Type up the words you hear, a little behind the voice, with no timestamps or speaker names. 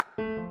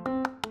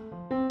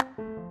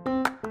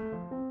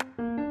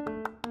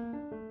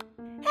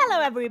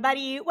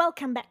everybody.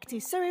 Welcome back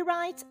to Surrey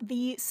Write,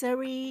 the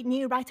Surrey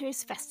New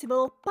Writers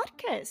Festival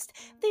podcast.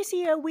 This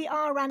year we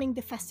are running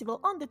the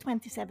festival on the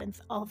 27th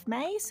of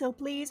May, so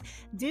please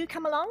do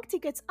come along.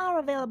 Tickets are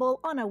available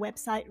on our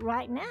website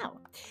right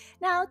now.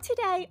 Now,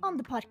 today on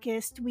the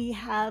podcast we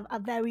have a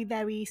very,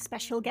 very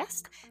special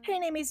guest. Her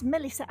name is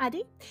Melissa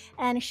Addey,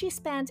 and she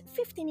spent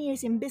 15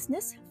 years in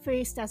business,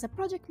 first as a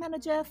project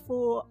manager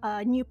for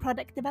new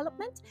product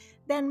development,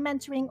 then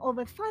mentoring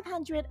over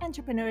 500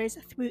 entrepreneurs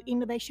through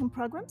innovation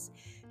programs.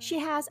 She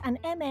has an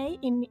MA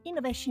in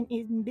Innovation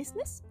in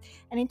Business,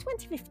 and in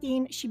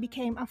 2015 she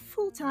became a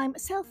full-time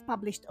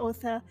self-published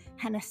author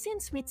and has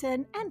since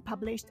written and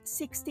published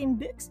 16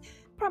 books,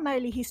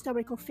 primarily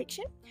historical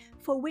fiction,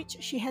 for which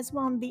she has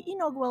won the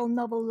inaugural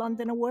Novel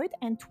London Award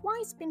and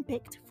twice been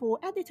picked for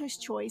Editor's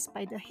Choice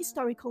by the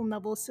Historical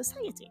Novel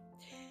Society.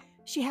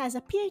 She has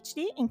a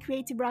PhD in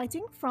creative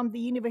writing from the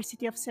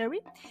University of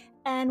Surrey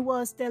and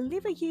was the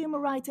Liverhume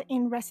Writer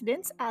in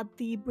Residence at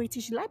the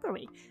British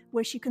Library,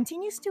 where she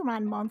continues to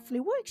run monthly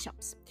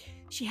workshops.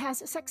 She has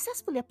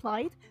successfully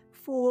applied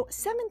for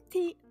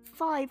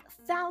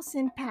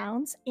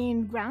 £75,000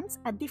 in grants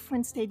at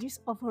different stages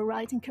of her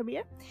writing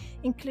career,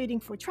 including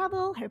for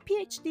travel, her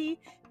PhD,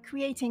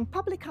 creating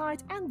public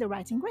art, and the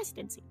writing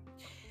residency.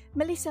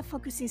 Melissa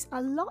focuses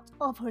a lot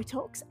of her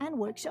talks and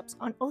workshops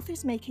on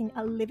authors making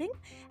a living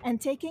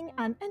and taking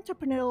an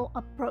entrepreneurial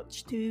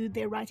approach to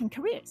their writing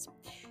careers.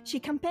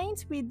 She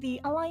campaigns with the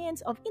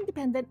Alliance of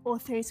Independent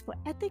Authors for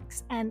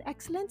Ethics and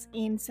Excellence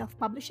in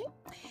Self-Publishing,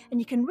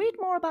 and you can read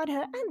more about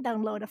her and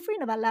download a free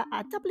novella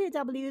at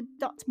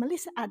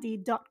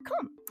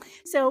www.melissaaddy.com.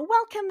 So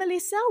welcome,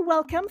 Melissa.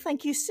 Welcome.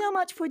 Thank you so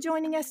much for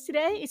joining us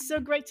today. It's so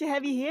great to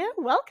have you here.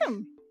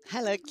 Welcome.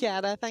 Hello,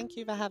 Chiara. Thank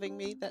you for having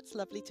me. That's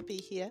lovely to be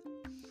here.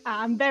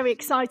 I'm very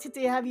excited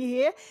to have you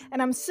here,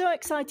 and I'm so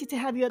excited to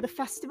have you at the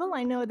festival.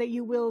 I know that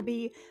you will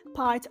be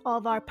part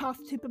of our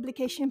Path to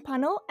Publication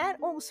panel and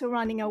also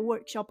running a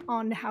workshop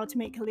on how to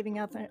make a living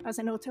as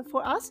an author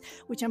for us,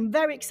 which I'm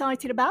very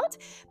excited about.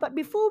 But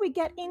before we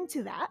get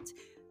into that,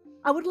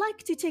 I would like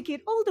to take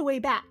it all the way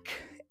back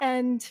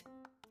and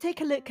take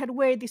a look at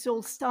where this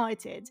all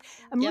started.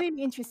 I'm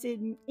really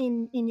interested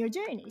in your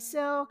journey.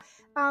 So,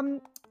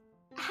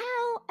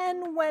 how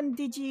and when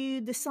did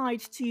you decide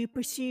to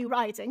pursue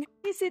writing?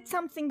 Is it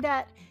something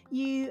that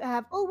you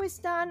have always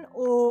done,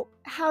 or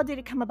how did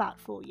it come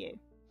about for you?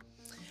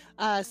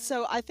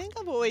 So I think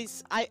I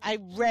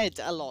read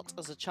a lot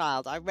as a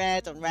child. I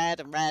read and read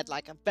and read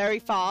like very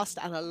fast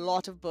and a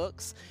lot of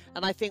books.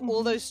 And I think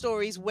all those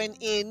stories went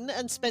in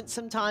and spent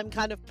some time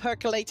kind of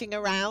percolating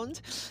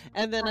around.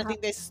 And then I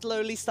think they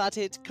slowly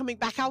started coming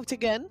back out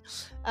again.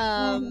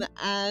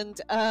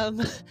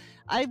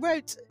 I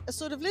wrote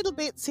sort of little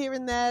bits here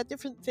and there,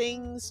 different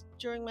things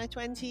during my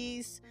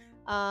 20s,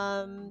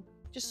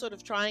 just sort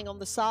of trying on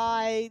the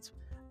side.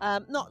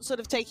 Not sort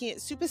of taking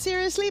it super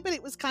seriously, but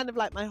it was kind of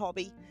like my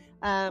hobby.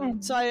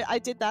 So I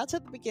did that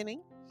at the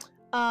beginning.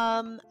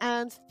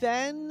 And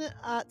then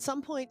at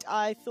some point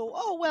I thought,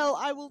 oh, well,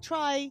 I'll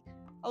try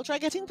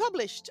getting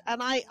published.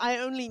 And I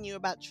only knew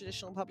about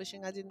traditional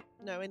publishing. I didn't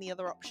know any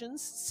other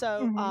options.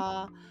 So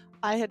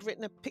I had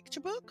written a picture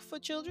book for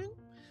children,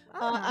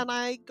 and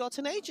I got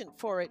an agent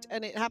for it.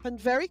 And it happened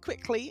very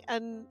quickly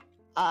and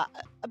a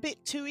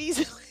bit too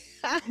easily.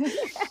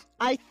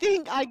 I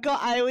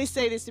always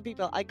say this to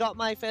people, I got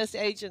my first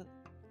agent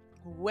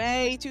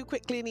way too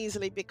quickly and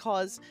easily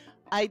because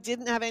I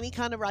didn't have any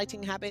kind of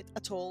writing habit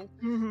at all.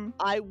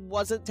 I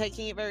wasn't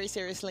taking it very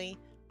seriously.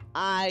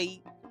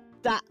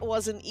 That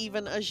wasn't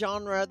even a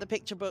genre, the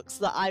picture books,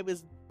 that I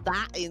was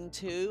that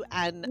into,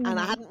 and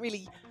I hadn't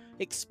really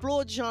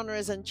explored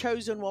genres and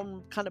chosen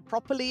one kind of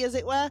properly, as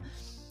it were.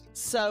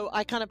 So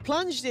I kind of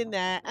plunged in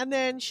there, and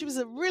then she was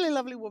a really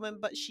lovely woman,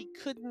 but she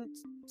couldn't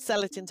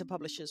sell it into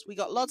publishers. We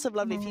got lots of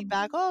lovely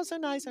feedback. Oh, so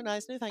nice, so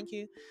nice. No, thank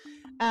you.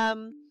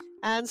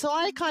 And so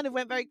I kind of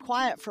went very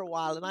quiet for a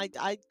while, and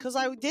because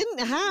I didn't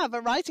have a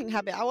writing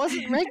habit, I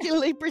wasn't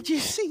regularly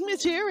producing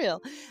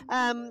material.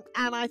 And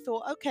I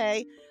thought,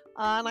 okay,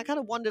 and I kind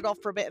of wandered off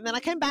for a bit, and then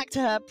I came back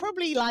to her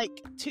probably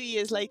like 2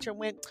 years later and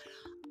went,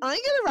 I'm going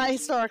to write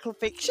historical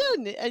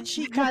fiction. And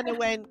she kind of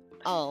went,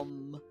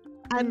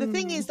 And the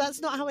thing is,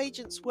 that's not how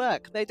agents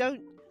work. They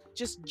don't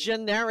just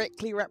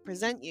generically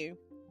represent you.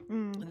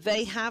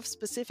 They have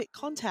specific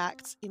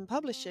contacts in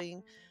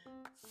publishing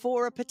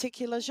for a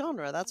particular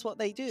genre. That's what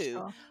they do.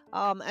 Sure.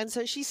 And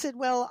so she said,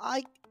 well,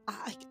 I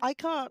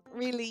can't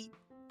really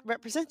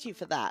represent you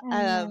for that.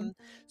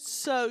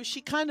 So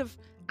she kind of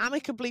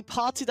amicably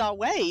parted our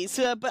ways.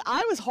 But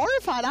I was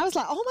horrified. I was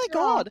like, oh my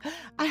God,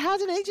 I had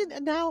an agent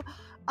and now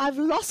I've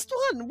lost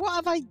one. What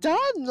have I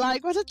done?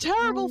 Like, what a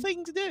terrible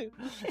thing to do.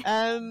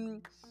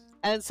 And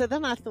so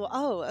then I thought,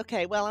 oh,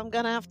 okay, well, I'm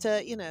going to have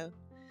to,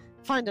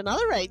 find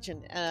another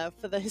agent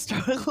for the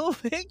historical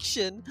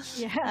fiction.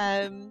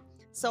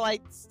 So I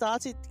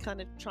started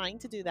kind of trying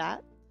to do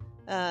that.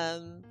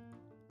 And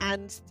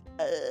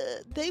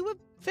they were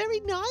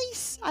very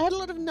nice. I had a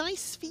lot of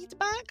nice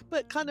feedback,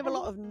 but kind of a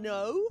lot of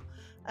no.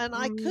 And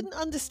I couldn't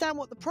understand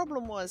what the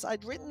problem was.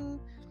 I'd written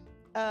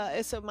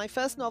so my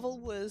first novel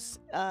was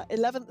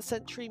 11th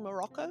century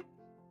Morocco.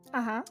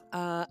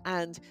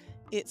 And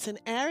it's an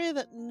area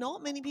that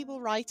not many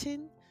people write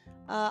in.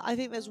 I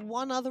think there's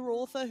one other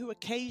author who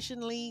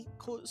occasionally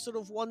sort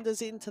of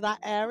wanders into that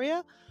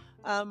area,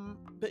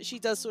 but she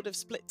does sort of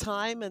split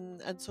time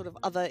and sort of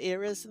other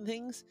eras and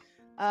things.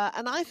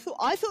 And I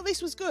thought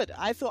this was good.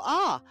 I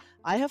thought,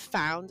 I have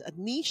found a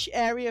niche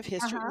area of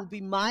history. It will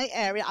be my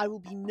area. I will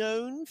be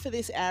known for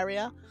this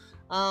area.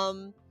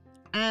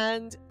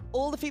 And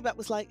all the feedback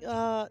was like,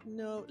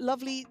 no,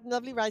 lovely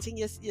writing.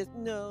 Yes,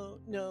 no.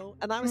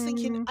 And I was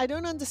thinking, I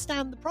don't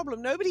understand the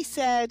problem. Nobody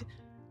said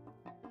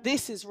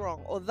this is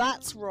wrong or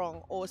that's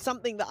wrong or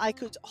something that I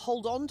could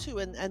hold on to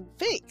and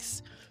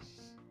fix.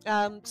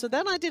 So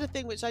then I did a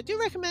thing which I do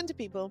recommend to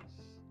people.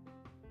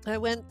 I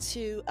went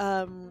to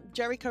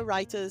Jericho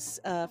Writers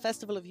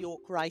Festival of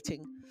York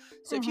Writing.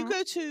 So if you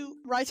go to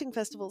writing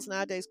festivals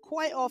nowadays,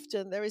 quite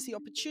often there is the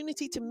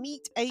opportunity to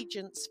meet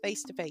agents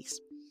face to face.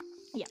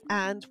 Yeah.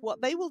 And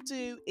what they will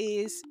do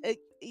is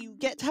you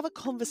get to have a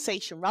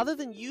conversation. Rather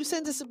than you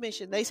send a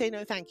submission, they say,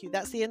 no, thank you.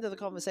 That's the end of the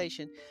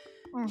conversation.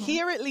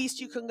 Here, at least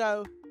you can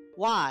go,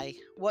 why?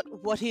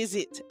 What is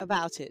it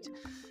about it?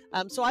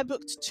 So I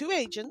booked 2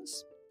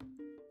 agents.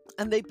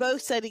 And they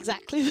both said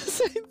exactly the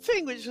same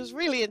thing, which was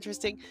really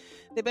interesting.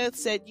 They both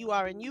said, you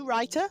are a new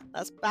writer.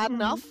 That's bad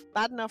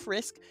enough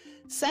risk.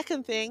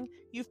 Second thing,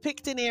 you've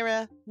picked an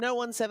era no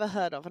one's ever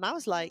heard of. And I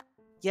was like,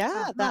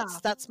 yeah,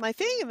 that's my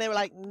thing. And they were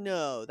like,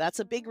 no, that's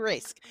a big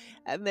risk.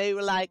 And they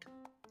were like,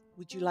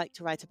 would you like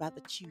to write about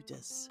the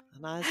Tudors?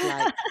 And I was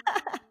like,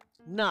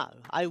 no,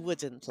 I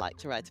wouldn't like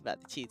to write about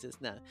the Tudors,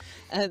 no.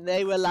 And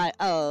they were like,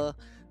 oh,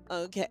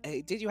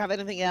 okay. Did you have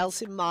anything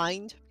else in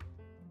mind?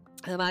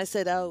 And I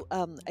said,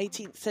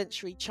 18th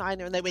century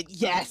China. And they went,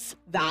 yes,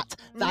 that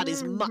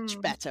is much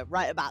better.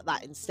 Write about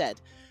that instead.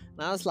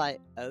 And I was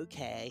like,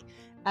 okay.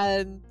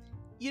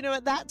 You know,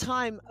 at that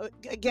time,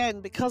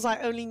 again, because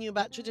I only knew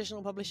about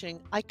traditional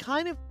publishing, I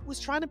kind of was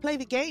trying to play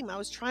the game. I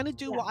was trying to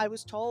do what I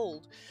was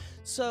told.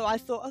 So I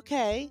thought,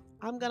 okay,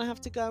 I'm going to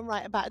have to go and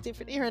write about a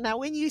different era. Now,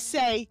 when you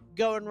say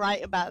go and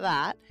write about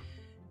that,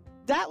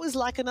 that was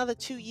like another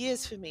 2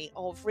 years for me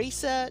of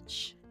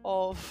research,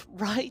 of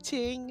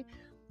writing,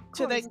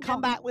 to then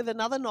come back with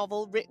another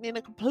novel written in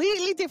a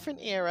completely different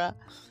era.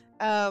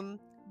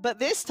 But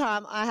this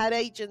time I had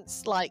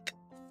agents like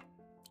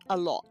a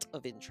lot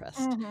of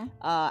interest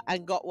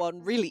and got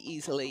one really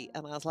easily.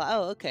 And I was like,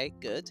 oh, okay,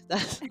 good.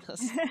 That's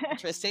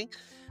interesting.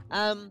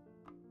 And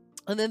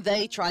then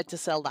they tried to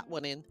sell that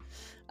one in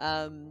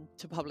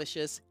to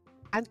publishers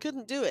and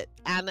couldn't do it.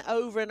 And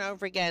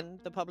over again,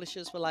 the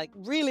publishers were like,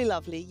 really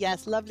lovely.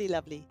 Yes, lovely,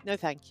 lovely. No,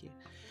 thank you.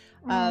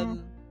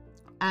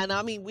 And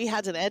I mean, we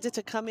had an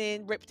editor come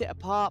in, ripped it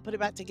apart, put it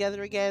back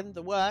together again,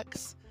 the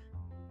works.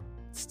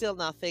 Still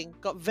nothing.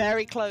 Got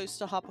very close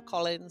to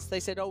HarperCollins.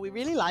 They said, oh, we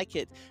really like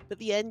it, but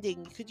the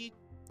ending, could you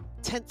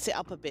tense it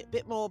up a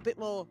bit more,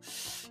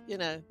 you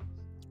know,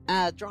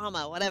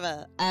 drama,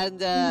 whatever.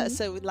 And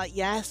so we're like,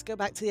 yes, go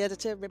back to the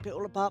editor, rip it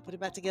all apart, put it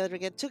back together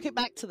again. Took it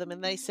back to them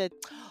and they said,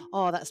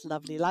 oh, that's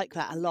lovely. Like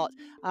that a lot.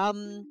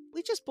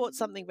 We just bought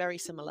something very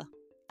similar.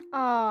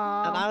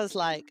 Aww. And I was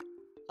like,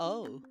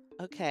 oh.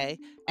 Okay.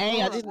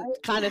 A, I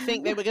didn't kind of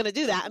think they were going to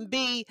do that. And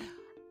B,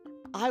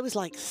 I was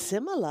like,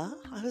 similar?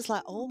 I was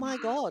like, oh my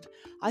God.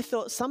 I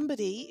thought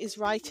somebody is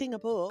writing a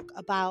book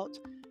about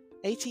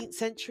 18th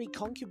century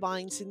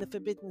concubines in the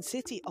Forbidden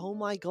City. Oh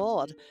my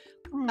God.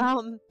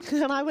 And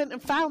I went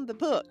and found the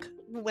book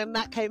when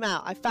that came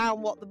out. I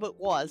found what the book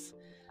was.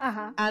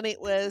 And it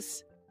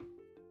was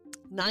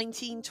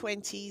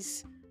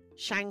 1920s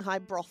Shanghai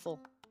brothel.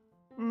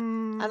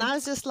 And I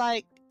was just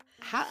like,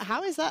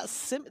 how is that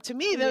to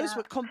me? Those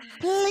were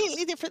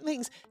completely different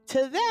things.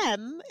 To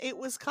them, it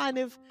was kind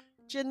of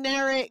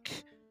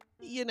generic,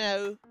 you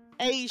know,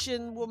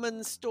 Asian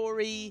woman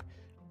story,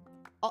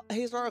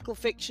 historical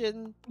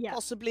fiction,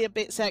 possibly a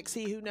bit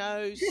sexy, who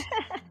knows?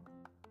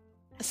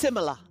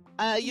 Similar,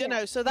 you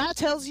know. So that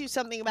tells you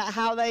something about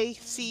how they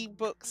see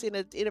books in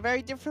a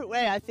very different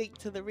way, I think,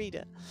 to the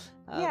reader.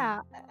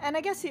 And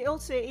I guess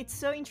it's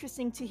so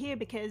interesting to hear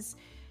because,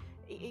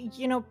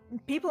 you know,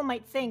 people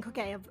might think,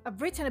 okay,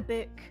 I've written a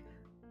book,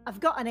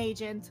 I've got an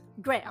agent,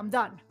 great, I'm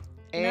done.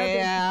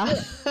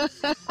 Yeah.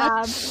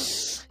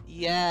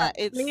 Yeah,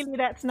 it's really,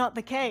 that's not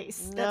the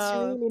case. No.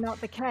 That's really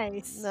not the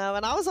case. No,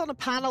 and I was on a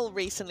panel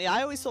recently.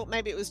 I always thought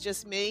maybe it was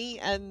just me,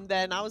 and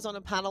then I was on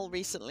a panel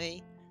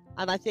recently,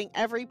 and I think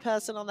every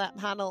person on that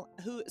panel,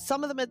 who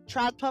some of them had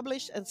trad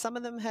published and some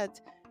of them had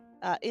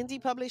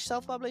indie published,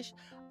 self-published,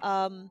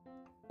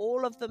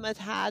 all of them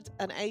had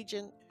an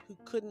agent who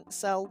couldn't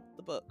sell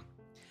the book.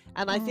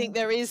 And I think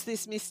there is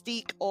this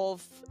mystique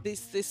of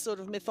this sort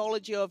of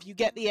mythology of you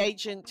get the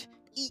agent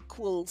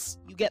equals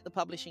you get the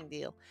publishing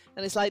deal.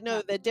 And it's like,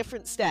 no, they're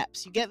different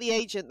steps. You get the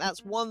agent,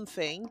 that's one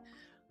thing.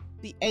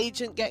 The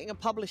agent getting a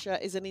publisher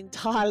is an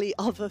entirely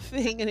other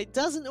thing, and it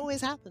doesn't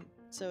always happen.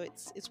 So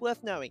it's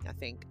worth knowing, I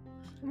think.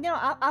 No,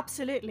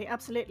 absolutely,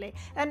 absolutely.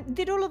 And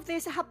did all of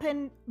this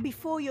happen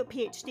before your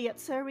PhD at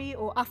Surrey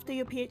or after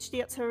your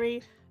PhD at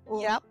Surrey?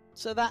 Or... Yep.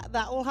 So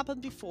that all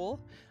happened before.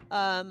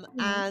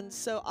 And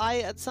so I,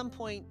 at some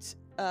point,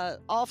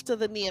 after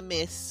the near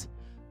miss,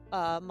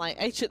 my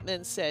agent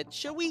then said,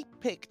 shall we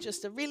pick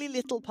just a really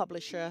little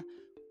publisher?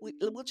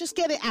 We'll just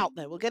get it out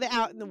there. We'll get it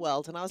out in the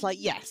world. And I was like,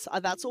 yes,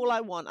 that's all I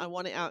want. I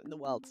want it out in the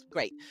world.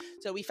 Great.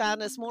 So we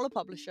found a smaller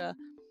publisher,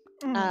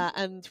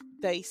 and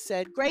they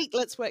said, great,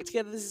 let's work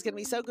together. This is going to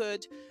be so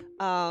good.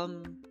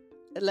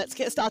 Let's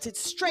get started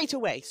straight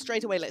away.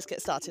 Let's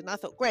get started. And I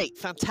thought, great,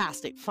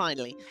 fantastic,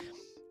 finally.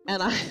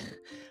 And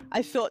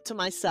I thought to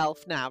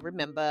myself, now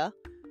remember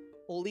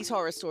all these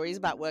horror stories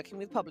about working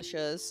with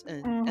publishers,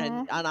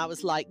 and I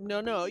was like,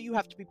 no, you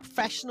have to be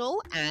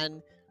professional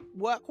and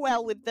work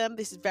well with them.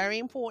 This is very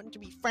important, to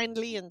be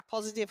friendly and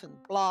positive and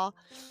blah.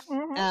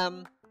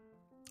 And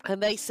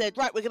they said,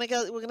 right, we're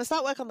gonna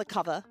start work on the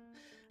cover.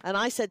 And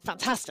I said,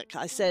 fantastic.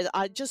 I said,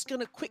 I'm just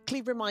gonna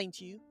quickly remind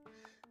you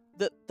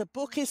that the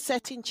book is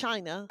set in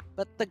China,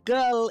 but the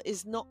girl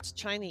is not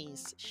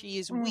Chinese. She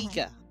is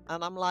Uyghur.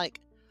 And I'm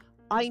like,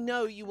 I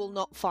know you will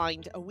not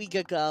find a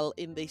Uyghur girl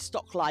in the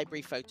stock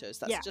library photos.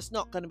 That's just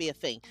not going to be a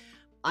thing.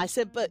 I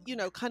said, but, you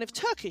know, kind of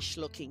Turkish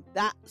looking,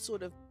 that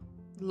sort of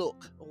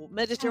look, or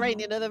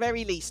Mediterranean at the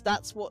very least.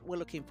 That's what we're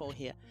looking for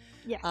here.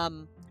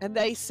 And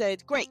they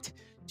said, great.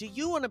 Do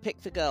you want to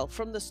pick the girl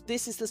from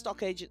this is the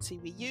stock agency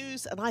we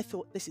use? And I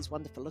thought, this is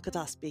wonderful. Look at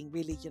us being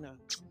really, you know.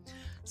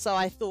 So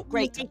I thought,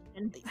 great.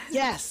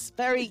 Yes,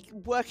 very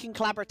working,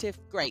 collaborative,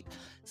 great.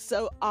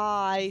 So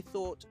I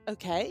thought,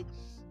 okay.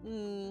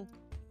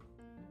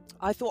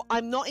 I thought,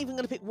 I'm not even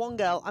going to pick one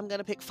girl. I'm going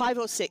to pick 5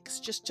 or 6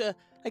 just to,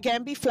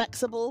 again, be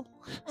flexible.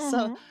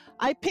 So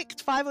I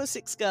picked 5 or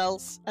 6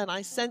 girls, and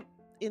I sent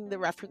in the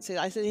references.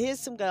 I said, here's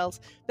some girls.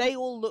 They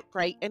all look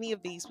great. Any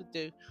of these would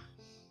do.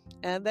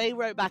 And they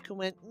wrote back and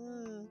went,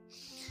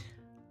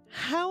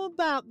 how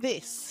about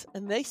this?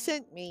 And they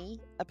sent me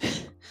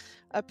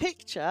a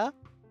picture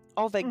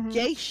of a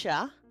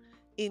geisha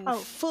in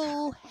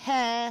full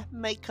hair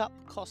makeup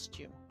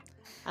costume.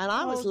 And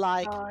I was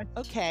like,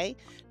 okay,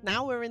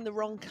 now we're in the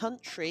wrong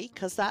country,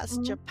 because that's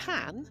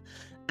Japan,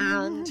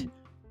 and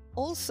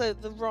also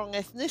the wrong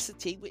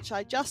ethnicity, which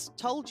I just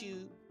told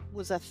you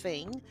was a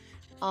thing.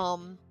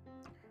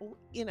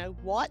 You know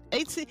what?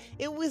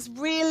 It was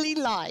really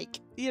like,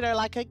 you know,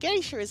 like a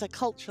geisha is a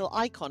cultural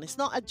icon. It's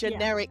not a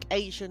generic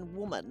Asian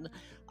woman.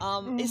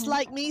 It's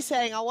like me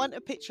saying, I want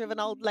a picture of an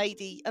old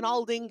lady, an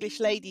old English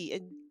lady,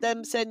 and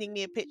them sending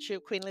me a picture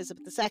of Queen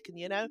Elizabeth II,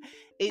 you know?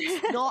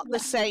 It's not the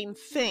same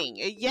thing.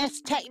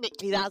 Yes,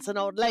 technically that's an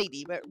old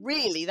lady, but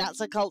really that's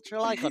a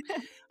cultural icon.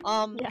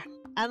 And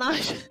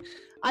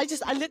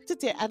I looked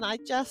at it, and I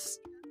just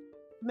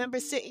remember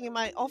sitting in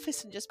my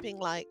office and just being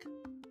like,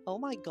 oh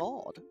my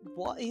God,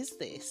 what is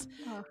this?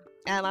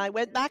 And I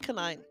went back and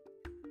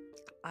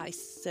I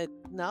said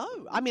no.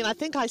 I mean, I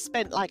think I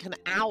spent like an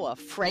hour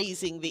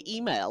phrasing the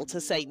email to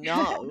say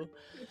no,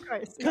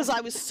 because I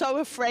was so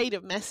afraid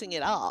of messing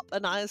it up.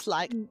 And I was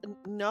like,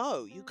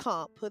 no, you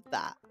can't put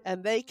that.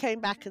 And they came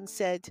back and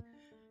said,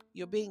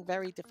 you're being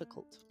very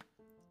difficult.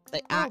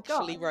 They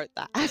actually wrote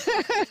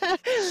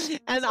that.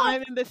 And I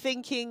remember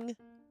thinking,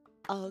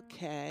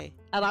 okay.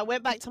 And I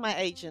went back to my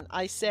agent.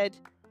 I said,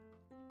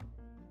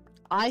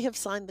 I have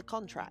signed the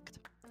contract.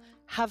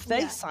 Have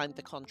they signed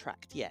the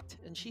contract yet?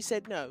 And she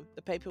said, no,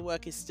 the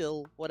paperwork is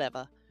still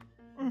whatever.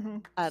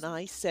 And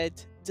I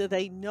said, do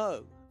they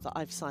know that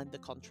I've signed the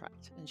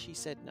contract? And she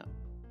said, no.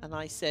 And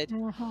I said,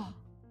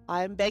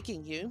 I am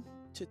begging you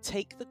to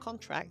take the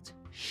contract,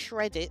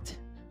 shred it,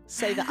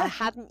 say that I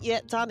hadn't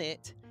yet done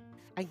it,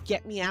 and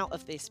get me out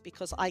of this,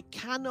 because I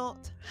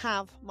cannot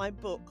have my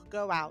book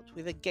go out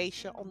with a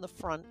geisha on the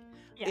front.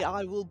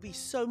 I will be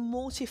so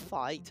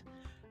mortified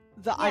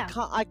that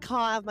I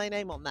can't have my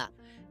name on that.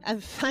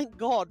 And thank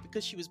God,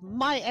 because she was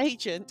my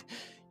agent,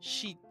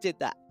 she did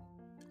that.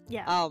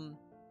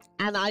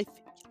 And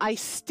I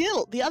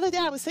still, the other day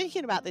I was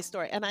thinking about this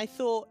story, and I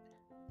thought,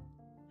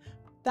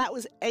 that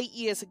was 8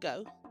 years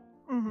ago.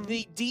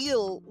 The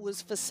deal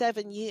was for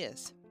 7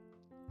 years.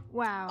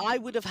 Wow. I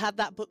would have had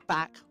that book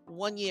back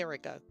 1 year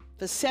ago.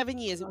 For 7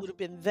 years, it would have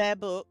been their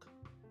book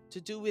to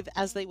do with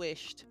as they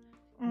wished.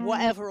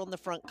 Whatever on the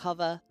front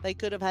cover. They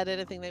could have had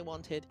anything they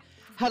wanted.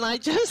 And I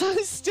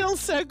was still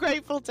so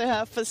grateful to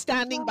her for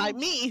standing by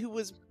me, who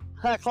was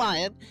her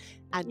client,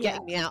 and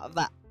getting me out of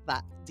that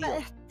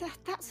deal.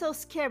 That's so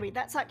scary.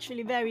 That's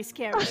actually very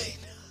scary.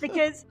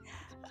 Because,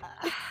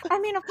 I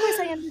mean, of course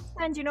I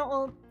understand, you know,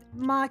 all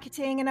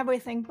marketing and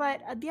everything, but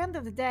at the end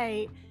of the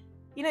day,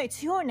 you know,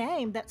 it's your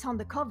name that's on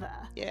the cover.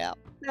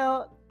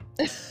 So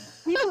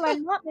people are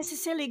not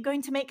necessarily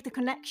going to make the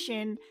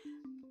connection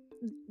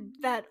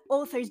that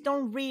authors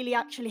don't really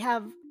actually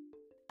have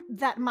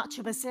that much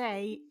of a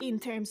say in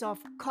terms of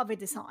cover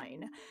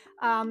design,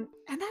 and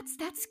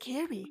that's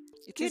scary.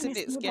 It is a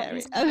bit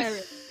scary.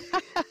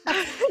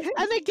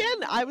 And again,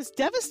 I was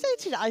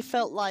devastated. I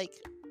felt like,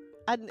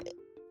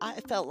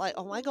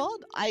 oh my God,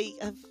 I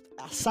have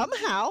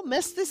somehow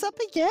messed this up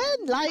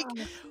again. Like,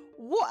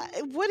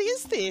 what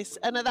is this?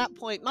 And at that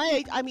point,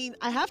 I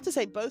have to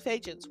say, both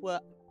agents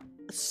were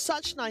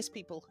such nice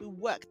people who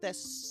worked their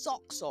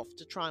socks off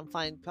to try and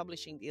find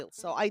publishing deals.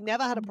 So I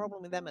never had a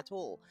problem with them at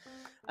all.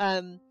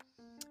 And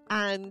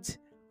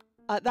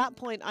at that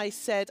point, I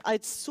said,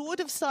 I'd sort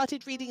of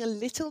started reading a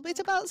little bit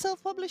about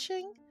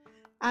self-publishing.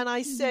 And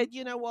I said,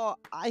 you know what,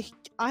 I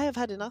have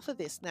had enough of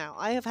this now.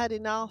 I have had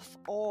enough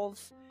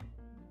of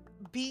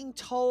being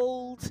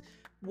told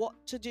what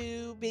to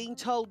do, being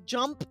told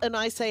jump, and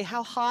I say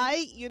how high,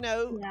 you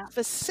know,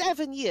 for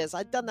 7 years.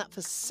 I'd done that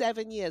for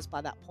 7 years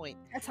by that point.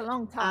 That's a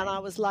long time. And I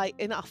was like,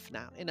 enough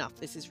now, enough.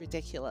 This is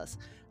ridiculous.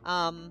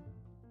 And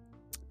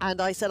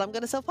I said, I'm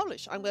going to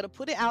self-publish. I'm going to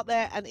put it out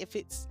there, and if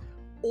it's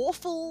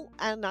awful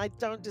and I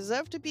don't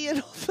deserve to be an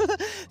author,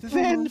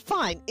 then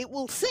fine, it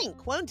will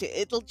sink, won't it?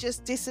 It'll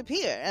just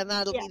disappear, and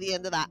that'll be the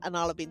end of that, and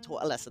I'll have been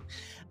taught a lesson.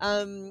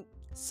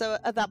 So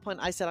at that point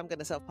I said, I'm going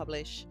to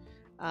self-publish.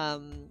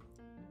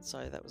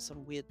 Sorry, that was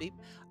some weird beep.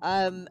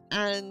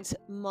 And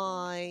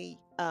my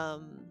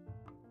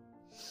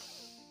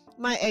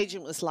my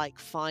agent was like,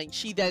 fine.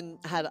 She then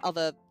had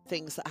other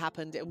things that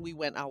happened, and we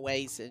went our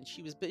ways, and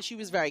she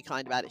was very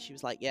kind about it. She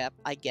was like, yeah,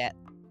 I get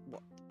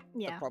what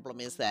the problem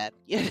is there.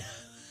 Yeah,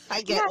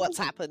 I get what's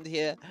happened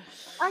here.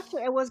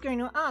 Actually, I was going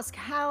to ask,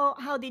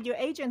 how did your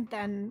agent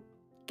then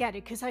get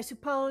it? Because I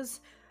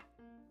suppose,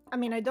 I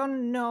mean, I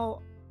don't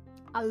know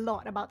a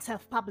lot about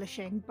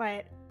self-publishing,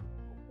 but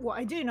what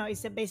I do know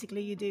is that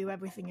basically you do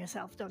everything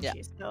yourself, don't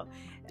you? So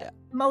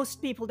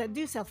most people that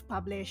do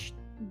self-publish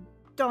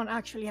don't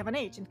actually have an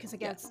agent, because I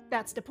guess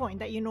that's the point,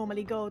 that you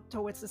normally go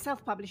towards the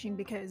self-publishing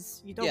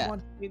because you don't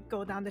want to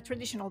go down the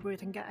traditional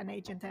route and get an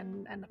agent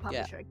and a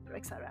publisher,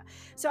 etc.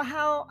 So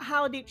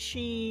how did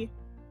she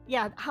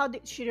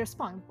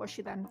respond? Was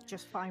she then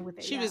just fine with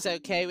it? She was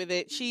okay with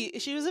it.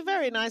 She was a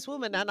very nice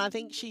woman, and I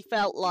think she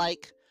felt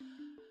like,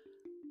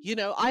 you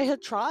know, I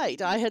had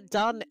tried. I had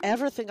done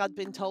everything I'd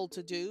been told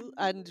to do,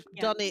 and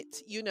done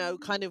it, you know,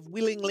 kind of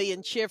willingly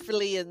and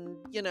cheerfully, and,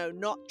 you know,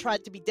 not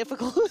tried to be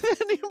difficult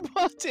with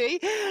anybody.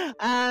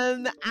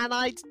 And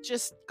I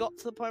just got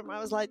to the point where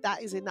I was like,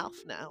 that is enough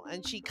now.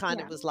 And she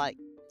kind of was like,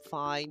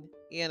 fine,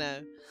 you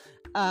know.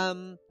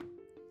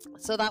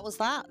 So that was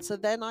that. So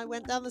then I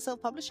went down the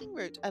self-publishing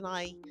route, and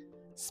I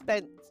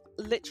spent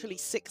literally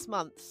 6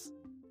 months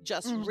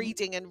just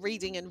reading and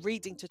reading and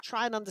reading to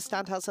try and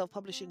understand how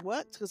self-publishing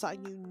worked, because I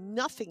knew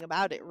nothing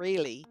about it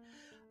really,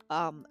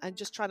 and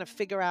just trying to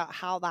figure out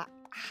how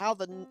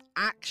the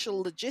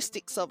actual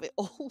logistics of it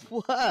all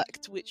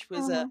worked, which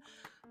was a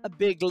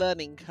big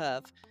learning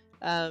curve.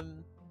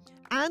 And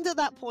at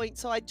that point,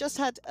 so I just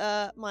had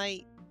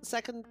my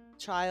second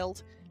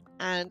child,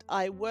 and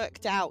I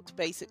worked out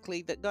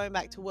basically that going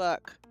back to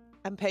work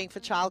and paying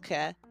for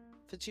childcare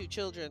for 2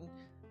 children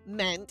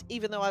meant,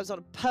 even though I was on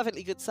a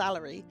perfectly good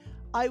salary,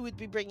 I would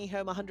be bringing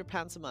home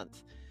 £100 a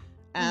month.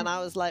 And I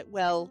was like,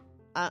 well,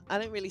 I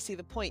don't really see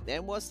the point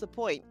then. What's the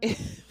point?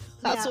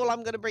 That's all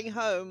I'm going to bring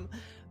home,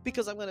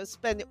 because I'm going to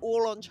spend it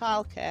all on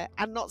childcare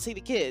and not see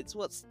the kids.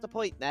 What's the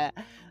point there?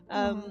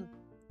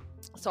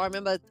 So I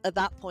remember at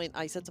that point,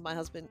 I said to my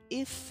husband,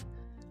 if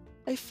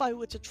I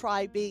were to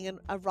try being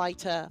a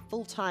writer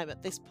full time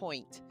at this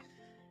point,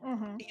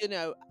 you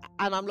know,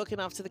 and I'm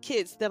looking after the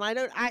kids, then I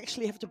don't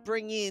actually have to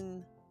bring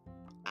in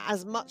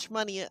as much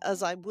money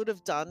as I would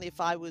have done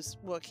if I was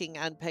working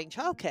and paying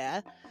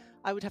childcare.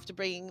 I would have to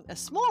bring in a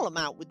small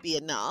amount would be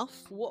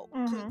enough. What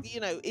could,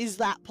 you know, is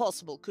that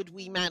possible? Could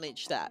we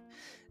manage that?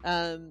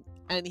 And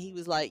he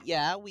was like,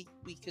 yeah, we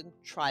can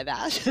try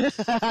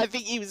that. I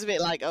think he was a bit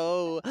like,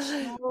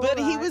 but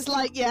he was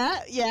like,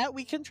 yeah,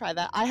 we can try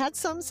that. I had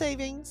some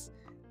savings,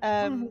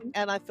 and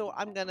I thought,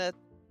 I'm gonna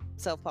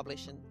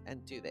self-publish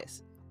and do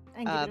this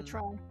and give it a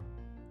try.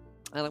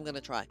 And I'm gonna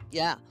try,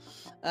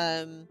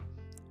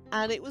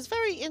 and it was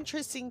very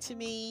interesting to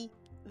me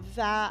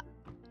that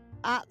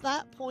at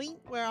that point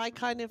where I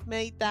kind of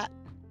made that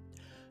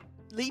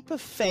leap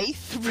of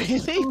faith,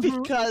 really,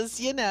 because,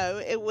 you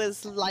know, it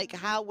was like,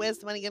 where's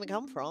the money going to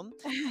come from?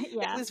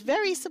 It was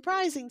very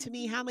surprising to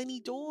me how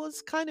many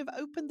doors kind of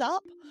opened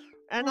up.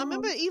 And I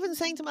remember even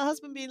saying to my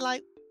husband, being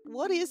like,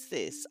 what is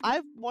this?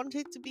 I've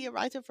wanted to be a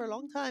writer for a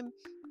long time.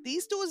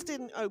 These doors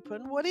didn't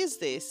open. What is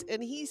this?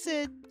 And he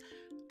said,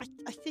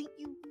 I think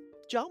you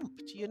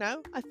jumped, you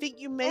know, I think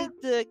you made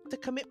the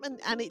commitment,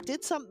 and it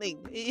did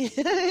something.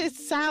 It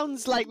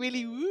sounds like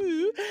really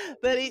woo,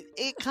 but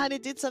it kind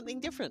of did something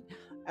different.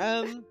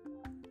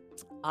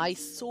 I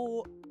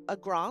saw a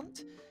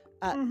grant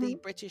at the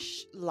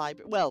British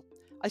Library. Well,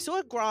 I saw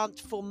a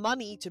grant for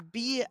money to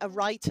be a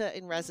writer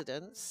in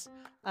residence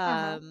with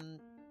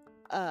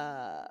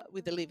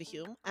the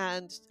Leverhulme,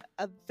 and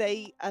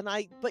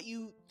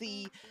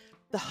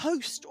the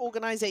host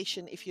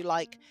organization, if you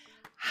like,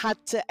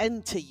 had to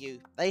enter you.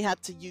 They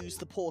had to use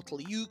the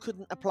portal. You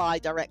couldn't apply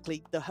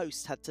directly. The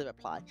host had to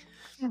apply.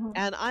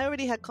 And I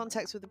already had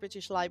contacts with the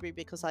British Library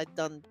because I'd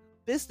done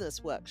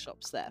business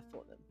workshops there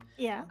for them.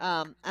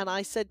 And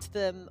I said to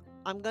them,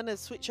 I'm going to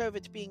switch over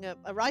to being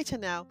a writer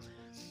now.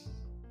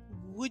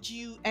 Would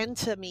you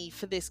enter me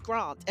for this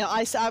grant? And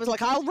I was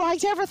like, I'll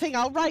write everything.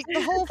 I'll write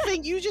the whole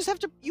thing. You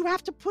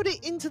have to put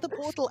it into the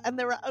portal, and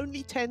there are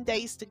only 10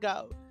 days to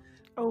go.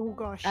 Oh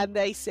gosh. And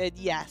they said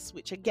yes,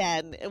 which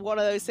again, one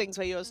of those things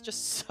where you're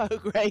just so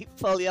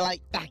grateful. You're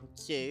like,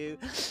 thank you.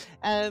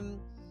 And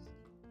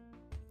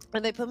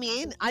they put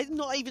me in. I'm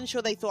not even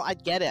sure they thought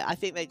I'd get it. I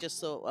think they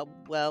just thought,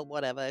 well,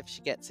 whatever. If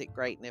she gets it,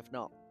 great. And if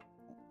not,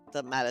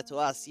 doesn't matter to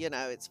us.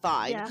 It's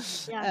fine. Yeah,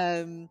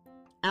 yeah.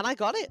 And I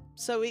got it.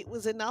 So it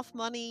was enough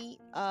money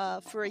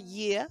for a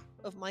year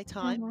of my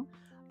time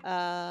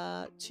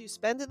to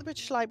spend at the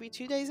British Library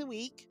 2 days a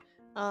week,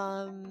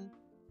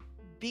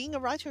 being a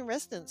writer in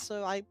residence.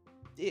 So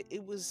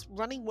it was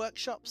running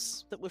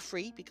workshops that were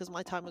free because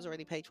my time was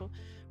already paid for,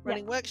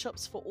 running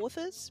workshops for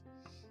authors.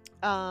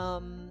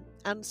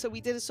 And so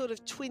we did a sort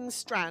of twin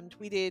strand.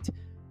 We did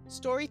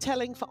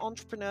storytelling for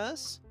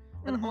entrepreneurs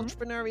and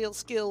entrepreneurial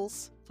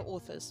skills for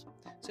authors.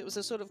 So it was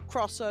a sort of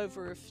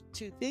crossover of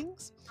two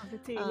things.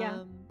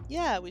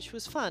 Yeah, which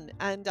was fun.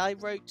 And I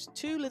wrote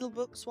 2 little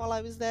books while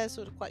I was there,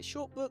 sort of quite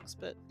short books,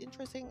 but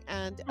interesting.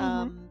 And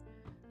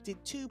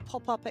did 2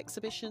 pop-up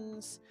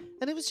exhibitions.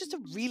 And it was just a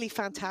really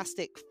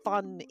fantastic,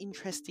 fun,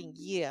 interesting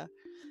year.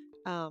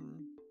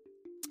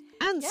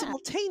 And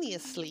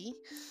simultaneously,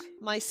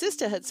 my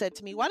sister had said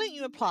to me, why don't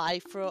you apply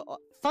for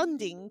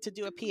funding to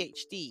do a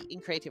PhD in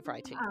creative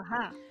writing?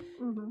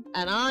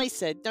 And I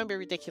said, don't be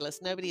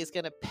ridiculous. Nobody is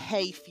going to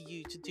pay for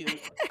you to do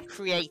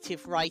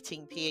creative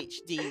writing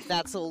PhD.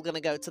 That's all going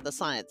to go to the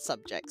science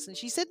subjects. And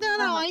she said, no,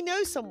 I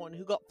know someone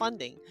who got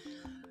funding.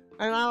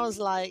 And I was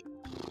like,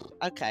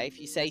 okay, if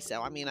you say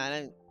so. I mean, I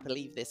don't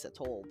believe this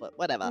at all, but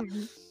whatever.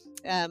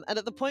 And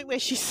at the point where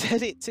she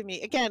said it to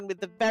me, again,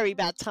 with the very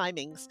bad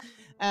timings,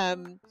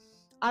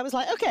 I was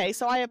like, okay,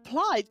 so I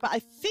applied, but I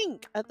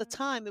think at the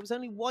time there was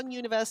only one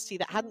university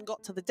that hadn't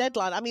got to the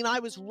deadline. I mean, I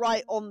was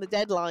right on the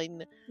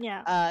deadline.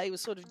 It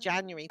was sort of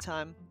January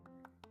time.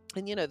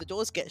 And, the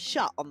doors get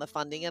shut on the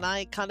funding. And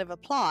I kind of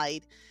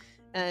applied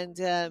and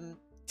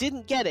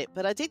didn't get it,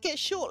 but I did get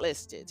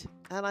shortlisted.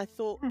 And I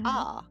thought,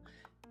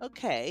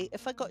 okay,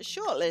 if I got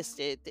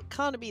shortlisted, it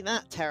can't have been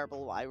that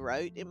terrible what I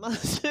wrote. It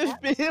must have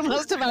been, it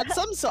must have had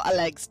some sort of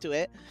legs to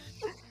it.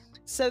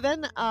 So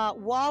then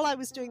while I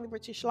was doing the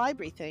British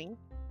Library thing,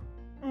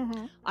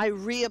 I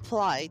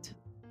reapplied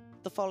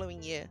the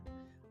following year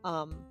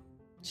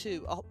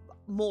to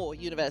more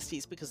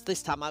universities because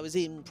this time I was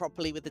in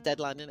properly with the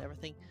deadline and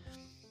everything.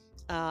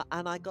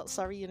 And I got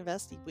Surrey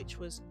University, which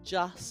was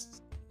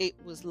it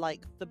was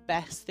like the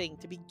best thing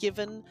to be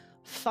given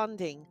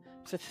funding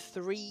for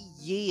 3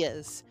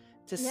 years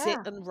to sit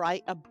and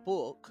write a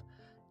book.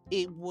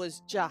 It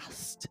was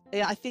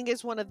I think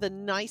it's one of the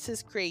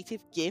nicest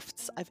creative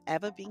gifts I've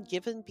ever been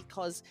given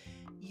because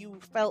you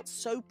felt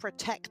so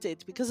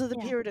protected because of the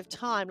period of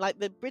time. Like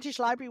the British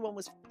Library one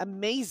was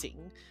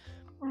amazing,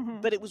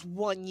 but it was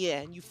 1 year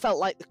and you felt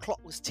like the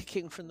clock was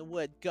ticking from the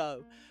word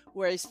go.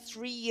 Whereas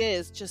 3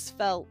 years just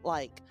felt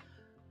like,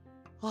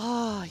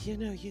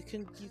 you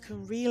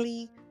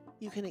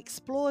can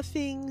explore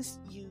things,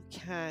 you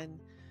can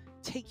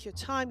take your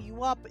time,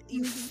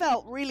 you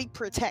felt really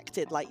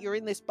protected, like you're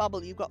in this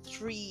bubble. You've got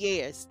 3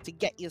 years to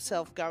get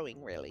yourself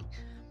going, really.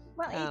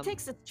 Well, it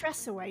takes the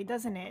stress away,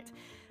 doesn't it?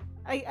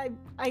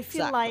 I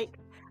feel like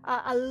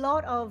a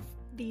lot of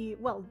the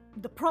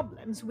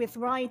problems with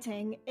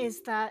writing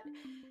is that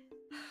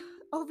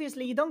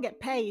obviously you don't get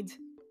paid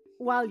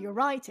while you're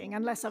writing,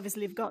 unless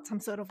obviously you've got some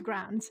sort of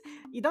grant.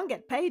 You don't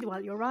get paid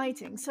while you're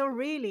writing. So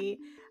really,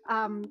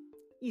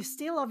 you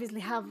still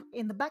obviously have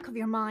in the back of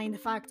your mind the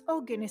fact,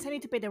 oh goodness, I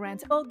need to pay the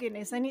rent. Oh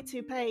goodness, I need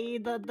to pay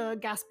the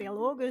gas bill,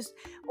 August,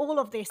 all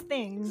of these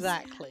things.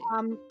 Exactly.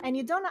 And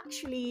you don't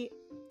actually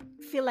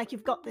feel like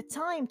you've got the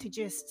time to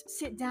just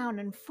sit down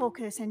and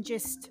focus and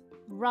just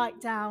write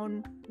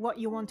down what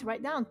you want to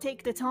write down.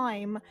 Take the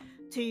time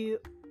to,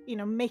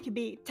 make it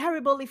be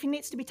terrible if it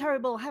needs to be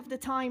terrible. Have the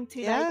time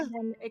to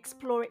then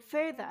explore it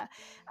further.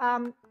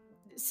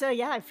 So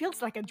it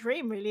feels like a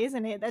dream, really,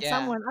 isn't it? That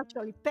someone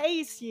actually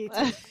pays you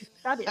to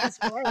study. That's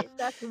great.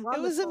 That's wonderful. It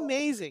was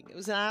amazing. It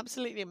was an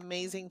absolutely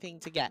amazing thing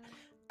to get.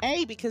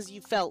 Because you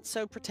felt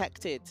so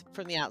protected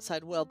from the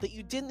outside world that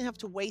you didn't have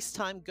to waste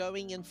time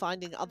going and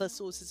finding other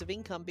sources of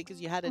income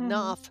because you had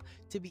enough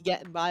to be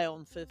getting by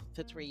on for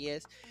 3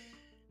 years.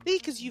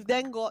 Because you've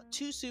then got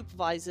 2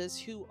 supervisors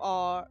who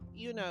are,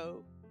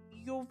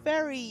 you're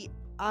very,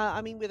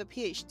 with a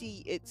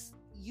PhD,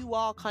 you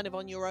are kind of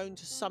on your own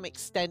to some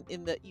extent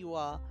in that you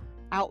are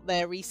out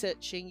there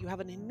researching. You have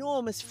an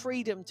enormous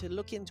freedom to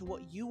look into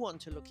what you want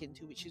to look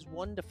into, which is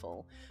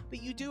wonderful.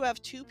 But you do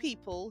have 2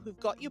 people who've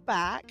got your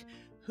back,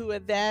 who are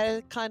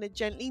there kind of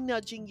gently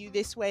nudging you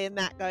this way and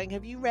that, going,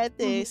 have you read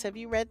this? Have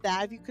you read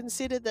that? Have you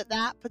considered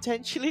that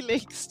potentially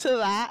links to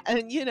that?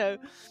 And,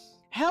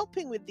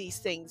 helping with these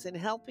things and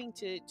helping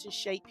to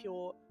shape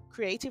your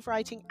creative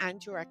writing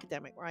and your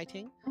academic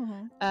writing.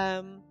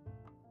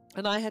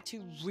 And I had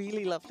 2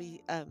 really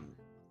lovely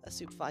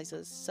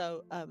supervisors.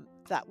 So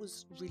that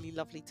was really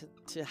lovely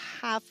to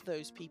have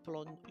those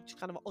people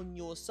kind of on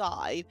your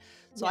side.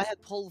 So I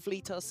had Paul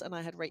Vlitos and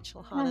I had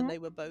Rachel Hahn, and they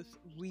were both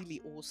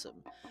really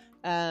awesome.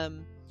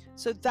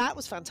 So that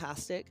was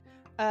fantastic.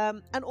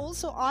 And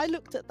also I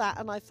looked at that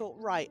and I thought,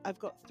 right, I've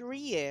got 3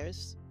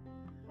 years.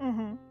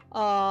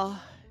 Uh,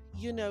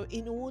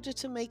 in order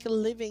to make a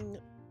living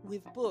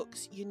with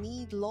books, you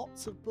need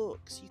lots of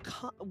books. You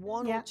can't,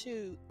 one or Yeah,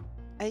 two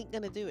ain't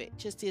going to do it,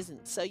 just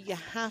isn't. So you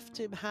have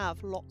to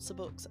have lots of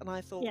books. And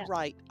I thought, yeah.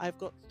 right, I've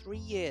got 3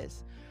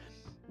 years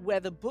where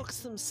the books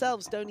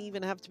themselves don't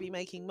even have to be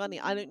making money.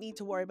 I don't need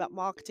to worry about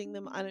marketing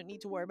them. I don't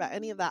need to worry about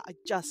any of that. I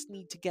just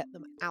need to get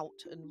them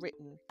out and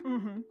written.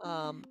 Mm-hmm.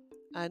 Um,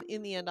 and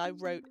in the end, I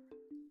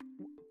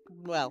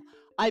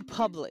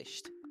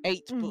published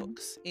 8 Mm-hmm.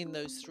 books in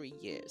those 3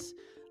 years.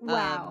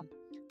 Wow.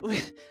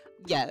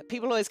 Yeah,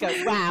 people always go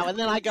wow, and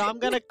then I go, I'm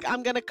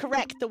gonna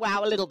correct the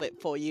wow a little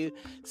bit for you.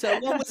 So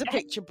one was a Okay.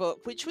 picture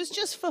book, which was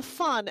just for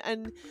fun,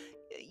 and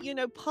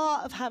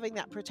part of having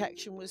that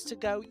protection was to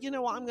go, you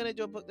know what, I'm going to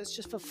do a book that's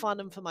just for fun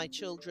and for my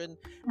children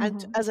and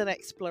Mm-hmm. as an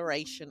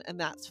exploration, and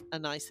that's a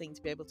nice thing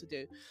to be able to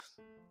do.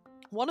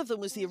 One of them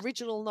was the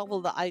original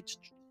novel that I'd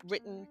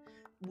written,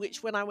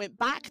 which when I went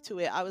back to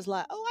it, I was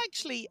like, oh,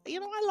 actually,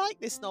 I like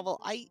this novel.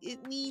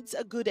 It needs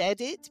a good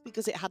edit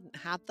because it hadn't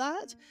had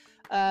that.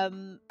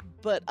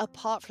 But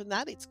apart from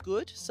that, it's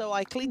good. So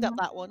I cleaned up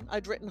Mm-hmm. that one.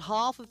 I'd written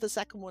half of the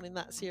second one in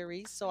that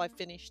series, so I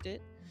finished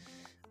it.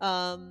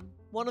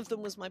 One of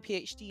them was my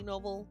PhD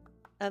novel,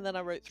 and then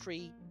I wrote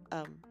 3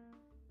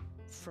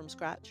 from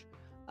scratch.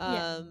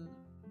 Yeah.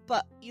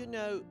 But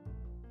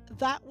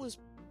that was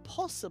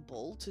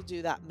possible to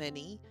do that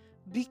many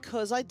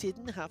because I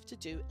didn't have to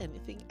do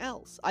anything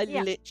else. I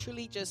Yeah.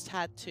 literally just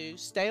had to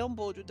stay on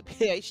board with the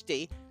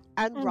PhD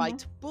and Mm-hmm.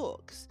 write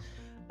books.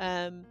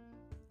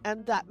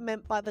 And that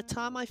meant by the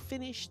time I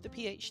finished the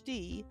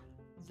PhD,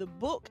 the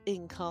book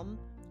income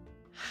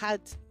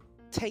had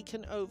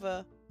taken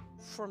over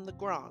from the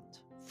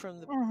grant,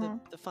 from Mm-hmm.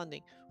 the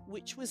funding,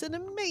 which was an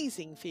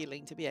amazing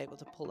feeling to be able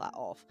to pull that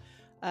off.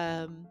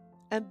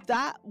 And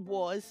that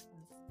was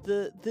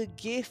the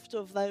gift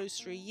of those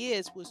 3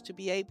 years, was to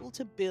be able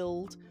to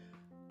build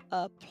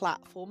a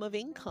platform of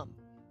income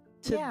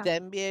to Yeah.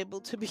 then be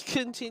able to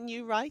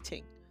continue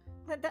writing.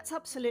 That's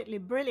absolutely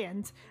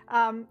brilliant.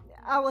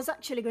 I was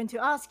actually going to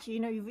ask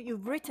you,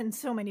 you've written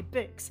so many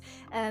books,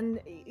 and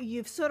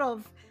you've sort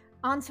of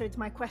answered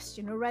my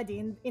question already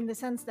in the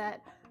sense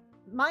that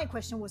my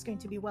question was going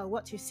to be, well,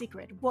 what's your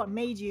secret? What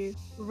made you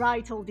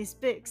write all these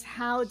books?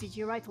 How did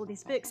you write all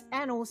these books?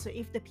 And also,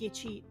 if the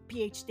PhD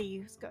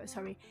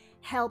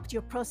helped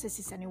your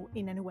processes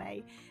in any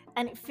way.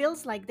 And it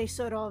feels like they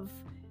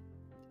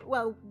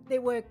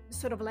were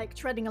sort of like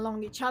treading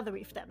along each other,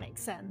 if that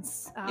makes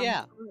sense.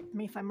 Yeah. Correct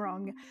me if I'm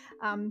wrong.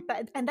 And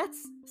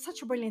that's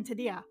such a brilliant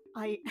idea.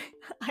 I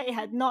I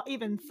had not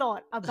even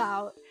thought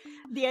about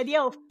the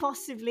idea of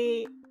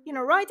possibly,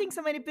 writing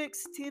so many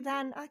books to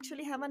then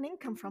actually have an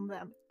income from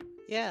them.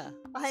 Yeah.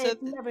 I So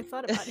had never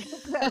thought about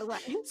it that way.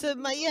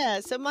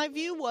 so my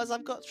view was,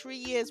 I've got 3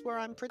 years where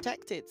I'm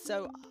protected.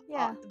 So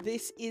Yeah.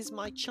 this is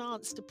my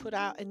chance to put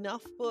out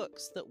enough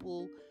books that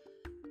will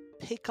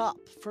pick up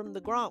from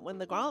the grant when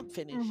the grant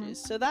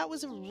finishes. So that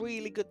was a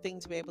really good thing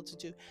to be able to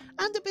do,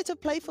 and a bit of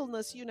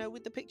playfulness,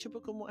 with the picture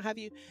book and what have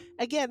you.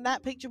 Again,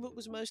 that picture book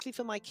was mostly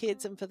for my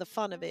kids and for the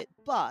fun of it,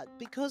 but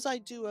because I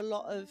do a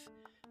lot of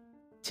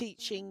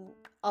teaching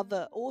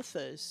other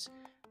authors,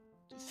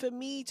 for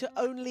me to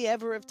only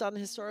ever have done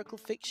historical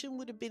fiction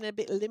would have been a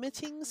bit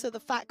limiting. So the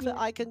fact that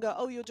Yeah. I can go,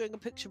 oh, you're doing a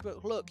picture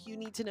book, look, you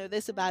need to know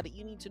this about it,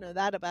 you need to know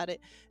that about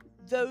it,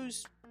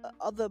 those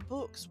other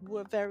books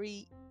were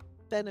very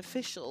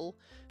beneficial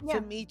Yeah.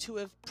 for me to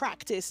have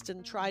practiced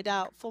and tried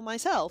out for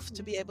myself,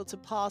 to be able to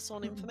pass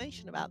on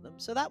information about them.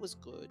 So that was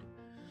good.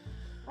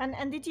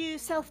 And did you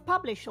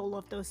self-publish all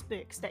of those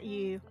books that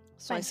you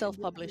So I mentioned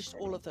self-published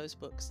recently? all of those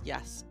books,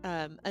 yes.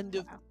 And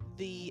of Wow.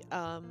 the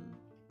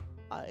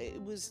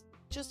it was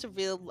just a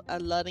real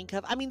learning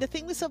curve. I mean, the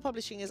thing with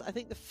self-publishing is, I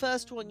think the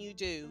first one you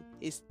do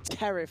is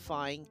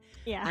terrifying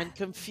Yeah. and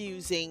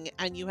confusing,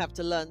 and you have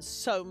to learn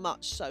so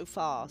much so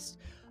fast.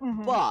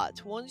 Mhm.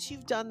 But once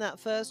you've done that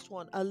first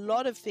one, a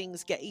lot of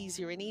things get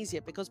easier and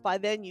easier, because by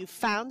then you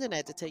found an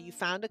editor, you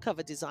found a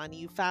cover designer,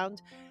 you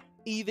found,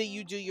 either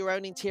you do your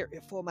own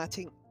interior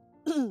formatting,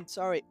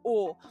 sorry,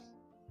 or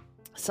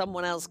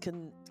someone else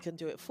can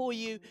do it for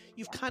you.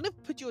 You've kind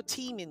of put your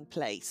team in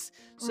place.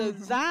 So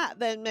that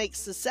then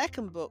makes the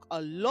second book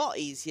a lot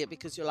easier,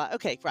 because you're like,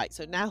 okay, right,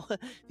 so now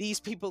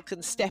these people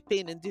can step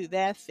in and do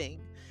their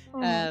thing.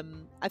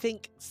 I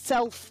think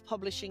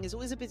self-publishing is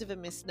always a bit of a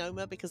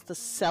misnomer, because the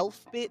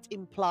self bit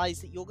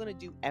implies that you're going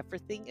to do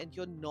everything, and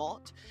you're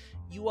not.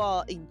 You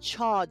are in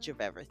charge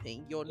of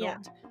everything. You're Yeah.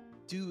 not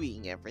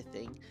doing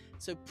everything.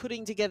 So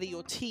putting together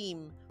your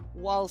team,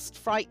 whilst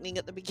frightening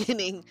at the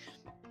beginning,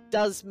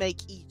 does make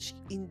each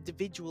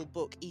individual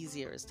book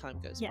easier as time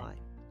goes Yeah. by.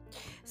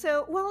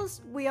 So,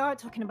 whilst we are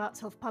talking about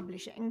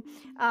self-publishing,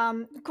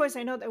 of course,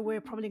 I know that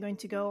we're probably going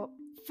to go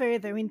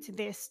further into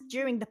this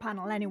during the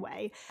panel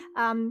anyway.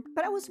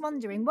 But I was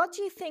wondering, what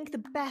do you think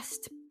the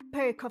best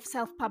perk of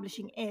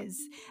self-publishing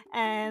is,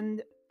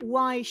 and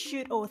why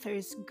should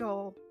authors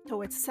go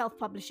towards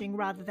self-publishing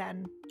rather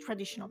than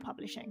traditional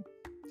publishing?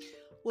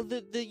 Well,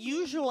 the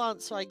usual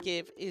answer I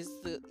give is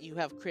that you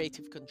have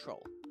creative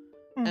control.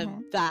 And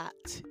Mm-hmm.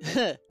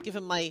 that,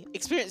 given my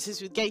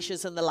experiences with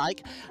geishas and the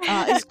like,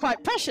 is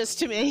quite precious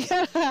to me.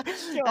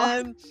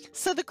 Sure.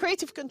 So the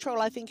creative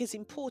control, I think, is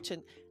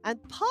important.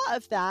 And part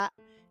of that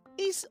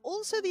is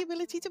also the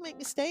ability to make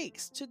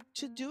mistakes,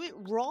 to do it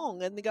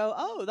wrong and to go,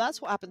 oh,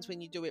 that's what happens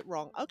when you do it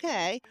wrong.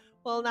 Okay,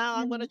 well, now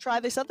I'm going to Mhm. try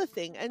this other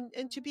thing,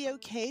 and to be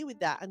okay with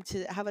that, and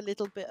to have a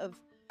little bit of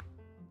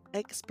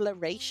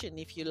exploration,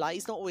 if you like.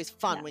 It's not always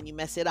fun Yeah. when you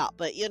mess it up,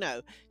 but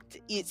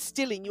it's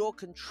still in your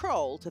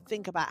control to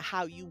think about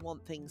how you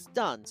want things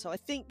done. So I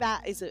think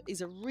that is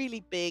a really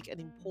big and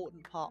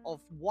important part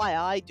of why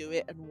I do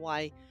it, and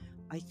why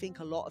I think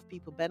a lot of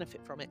people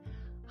benefit from it.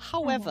 Mm-hmm.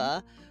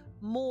 However,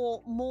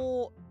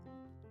 more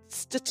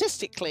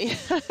statistically,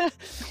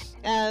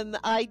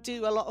 I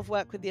do a lot of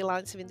work with the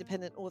Alliance of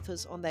Independent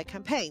Authors on their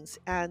campaigns,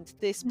 and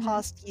this Mm-hmm.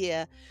 past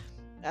year,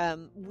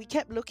 we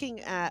kept looking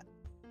at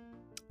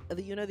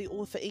the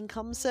author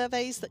income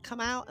surveys that come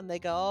out, and they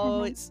go,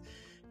 oh,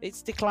 Mm-hmm.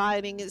 it's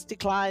declining, it's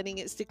declining,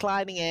 it's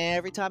declining.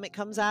 Every time it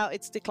comes out,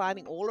 it's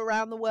declining all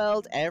around the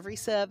world, every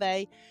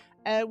survey.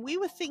 And we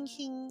were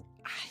thinking,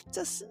 it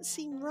doesn't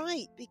seem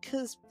right,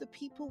 because the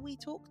people we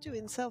talk to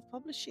in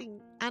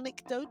self-publishing,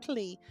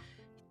 anecdotally,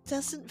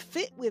 doesn't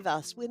fit with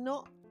us. We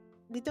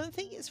don't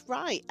think it's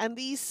right. And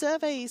these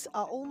surveys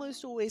are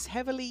almost always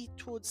heavily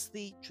towards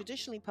the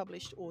traditionally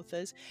published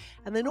authors,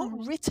 and they're not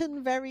Mm-hmm.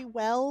 written very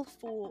well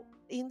for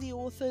indie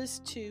authors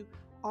to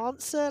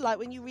answer. Like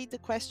when you read the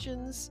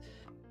questions,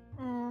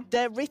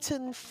 they're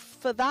written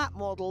for that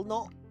model,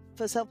 not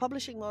for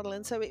self-publishing model,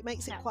 and so it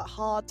makes it Yeah. quite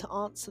hard to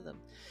answer them.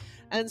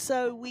 And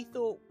so we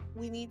thought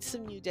we need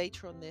some new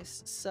data on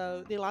this.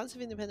 So the Alliance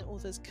of Independent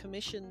Authors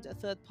commissioned a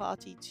third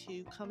party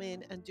to come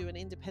in and do an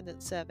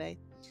independent survey.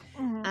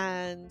 Mm-hmm.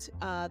 And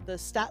the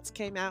stats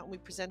came out, and we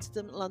presented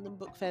them at London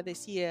Book Fair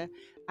this year.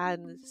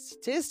 And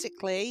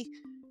statistically,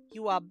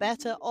 you are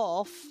better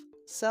off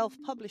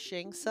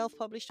self-publishing.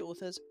 Self-published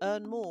authors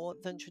earn more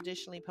than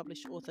traditionally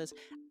published authors.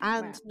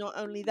 And Wow. not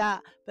only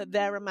that, but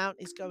their amount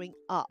is going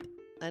up.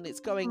 And it's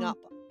going Mm. up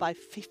by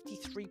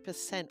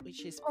 53%,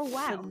 which is Oh,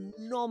 wow.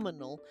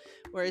 phenomenal.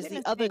 Whereas the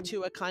Goodness other me.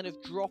 two are kind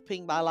of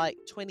dropping by like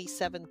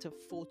 27 to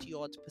 40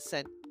 odd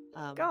percent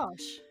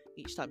Gosh.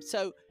 each time.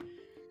 So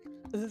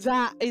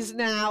that is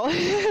now,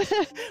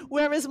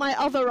 whereas my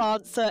other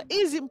answer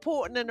is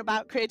important and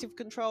about creative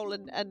control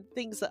and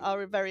things that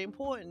are very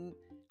important,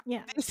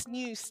 Yeah. this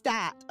new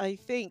stat, I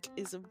think,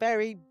 is a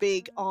very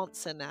big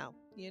answer now,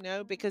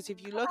 because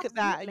if you look at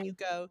that and you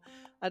Absolutely. go,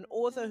 an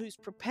author who's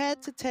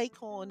prepared to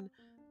take on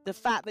the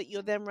fact that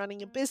you're then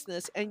running a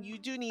business, and you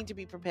do need to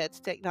be prepared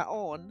to take that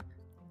on,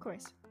 Of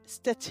course.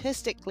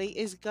 statistically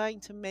is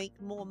going to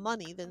make more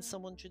money than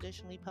someone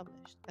traditionally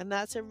published. And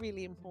that's a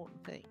really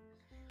important thing.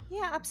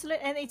 Yeah,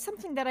 absolutely. And it's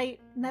something that I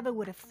never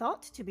would have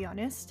thought, to be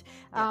honest.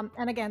 Yeah.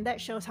 And again, that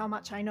shows how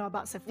much I know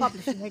about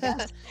self-publishing, I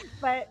guess.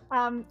 But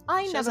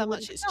I Shows never how would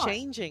much have it's thought.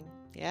 changing.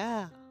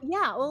 Yeah.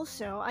 Yeah,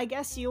 also, I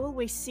guess you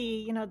always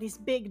see, these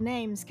big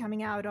names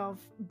coming out of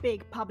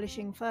big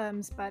publishing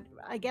firms, but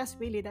I guess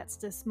really that's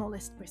the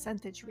smallest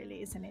percentage,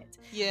 really, isn't it?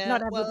 Yeah.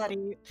 Not Well,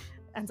 everybody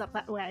ends up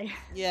that way.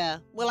 yeah.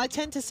 Well, I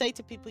tend to say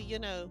to people,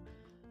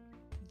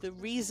 the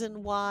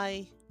reason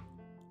why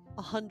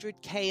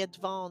 100K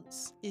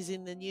advance is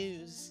in the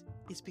news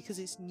is because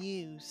it's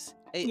news.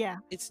 Yeah.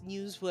 It's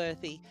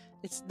newsworthy.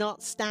 It's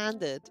not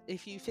standard.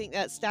 If you think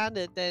that's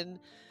standard, then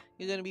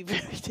you're going to be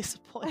very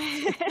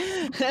disappointed.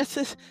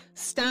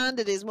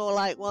 Standard is more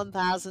like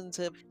 1,000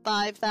 to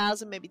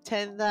 5,000, maybe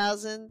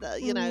 10,000.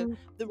 The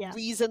Yeah,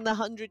 reason the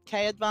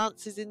 100K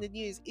advance is in the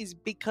news is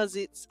because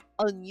it's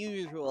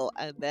unusual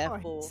and of therefore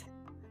course.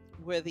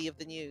 worthy of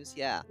the news.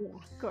 Yeah. Yeah,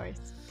 of course.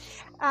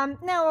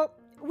 Now,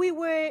 we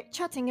were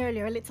chatting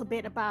earlier a little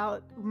bit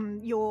about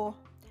your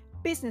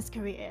business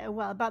career,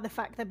 well, about the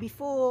fact that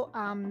before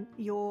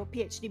your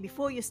PhD,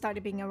 before you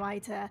started being a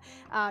writer,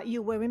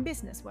 you were in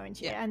business, weren't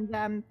you? Yeah.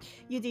 And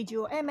you did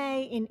your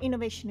MA in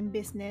innovation in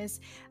business.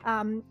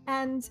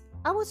 And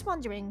I was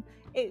wondering,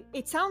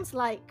 it sounds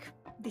like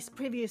this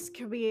previous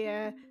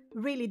career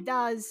really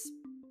does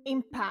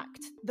impact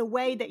the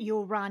way that you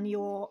run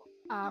your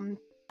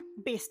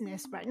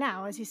business right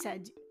now. As you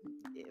said,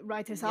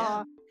 writers Yeah.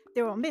 are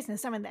their own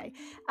business, aren't they?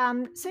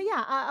 So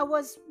yeah, I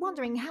was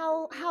wondering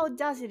how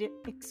does it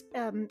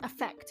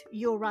affect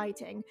your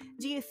writing?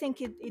 Do you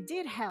think it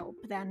did help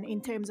then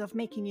in terms of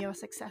making you a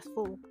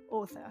successful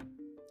author?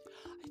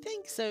 I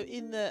think so.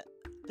 In the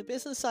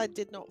business side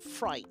did not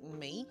frighten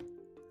me.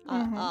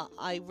 Mhm.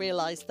 I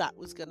realized that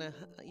was going to,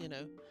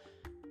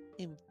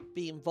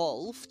 be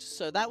involved.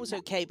 So that was Yeah.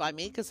 okay by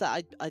me, because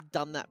I'd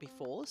done that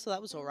before. So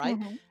that was all right.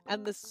 Mhm.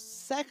 And the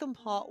second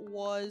part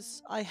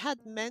was I had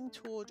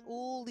mentored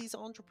all these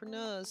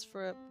entrepreneurs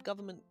for a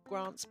government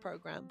grants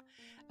program.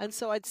 And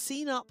so I'd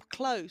seen up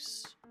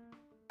close,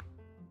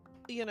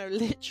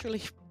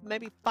 literally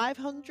maybe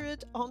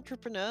 500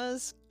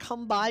 entrepreneurs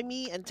come by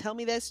me and tell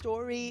me their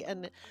story,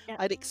 and Yeah.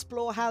 I'd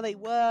explore how they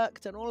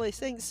worked and all these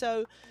things.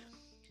 So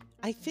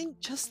I think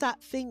just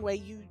that thing where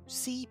you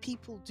see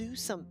people do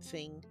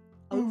something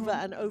over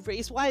Mhm. and over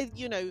is why,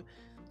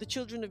 the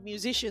children of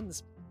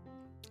musicians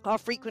are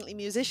frequently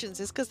musicians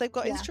is because they've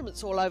got Yeah.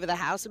 instruments all over the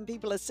house and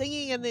people are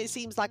singing and it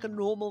seems like a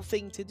normal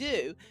thing to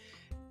do.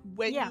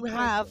 When Yeah, you very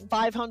have true.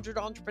 500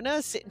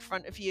 entrepreneurs sit in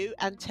front of you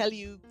and tell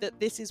you that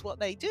this is what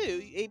they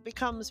do, it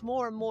becomes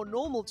more and more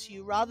normal to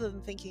you rather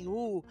than thinking,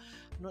 oh,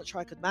 I'm not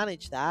sure I could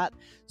manage that.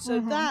 So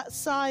Mm-hmm. that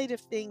side of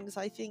things,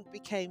 I think,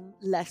 became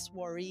less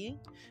worrying.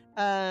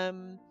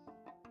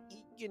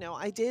 You know,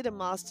 I did a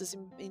master's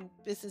in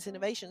business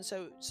innovation.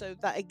 So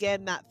that,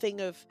 again, that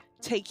thing of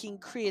taking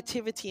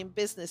creativity and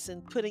business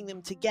and putting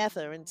them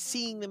together and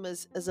seeing them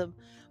as a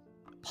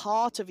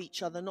part of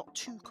each other, not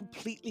two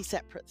completely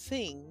separate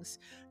things.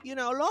 You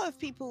know, a lot of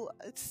people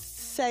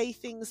say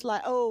things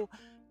like, oh,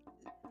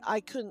 I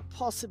couldn't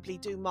possibly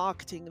do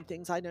marketing and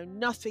things, I know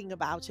nothing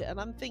about it. And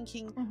I'm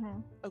thinking, Mm-hmm.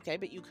 okay,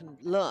 but you can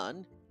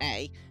learn,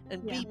 A,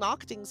 and Yeah. B,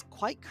 marketing's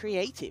quite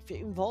creative.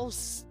 It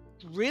involves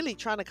really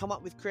trying to come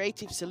up with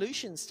creative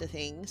solutions to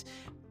things.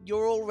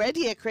 You're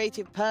already a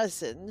creative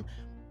person.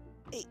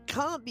 It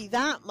can't be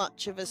that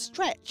much of a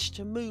stretch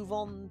to move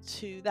on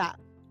to that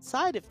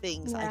side of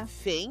things, I Yeah.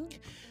 think.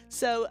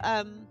 So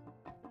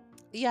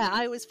yeah,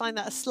 I always find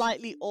that a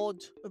slightly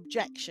odd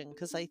objection,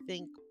 because I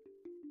think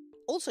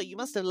also you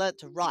must have learned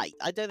to write.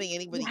 I don't think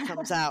anybody Yeah.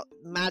 comes out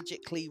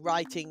magically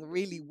writing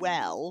really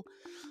well.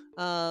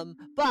 But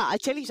I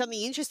tell you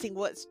something interesting,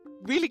 what's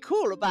really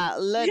cool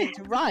about learning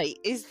to write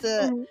is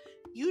that Mhm.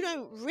 you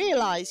don't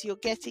realize you're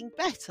getting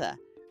better,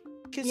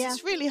 because Yeah.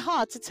 it's really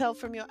hard to tell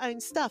from your own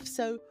stuff.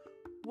 So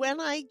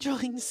when I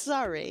joined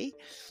Surrey,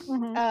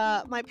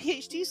 Mm-hmm. my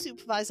PhD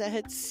supervisor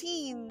had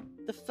seen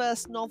the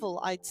first novel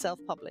I'd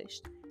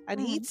self-published, and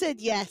Mm-hmm. he'd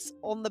said yes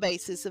on the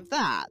basis of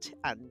that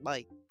and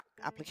my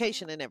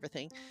application and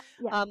everything.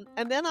 Yeah.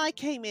 And then I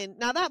came in.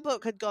 Now, that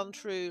book had gone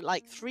through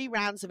like 3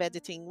 rounds of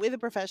editing with a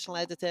professional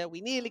editor.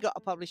 We nearly got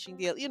a publishing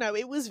deal. You know,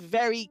 it was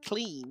very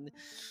clean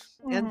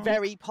and Mm-hmm.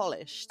 very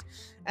polished.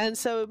 And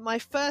so my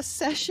first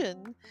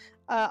session,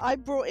 I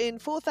brought in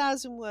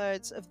 4,000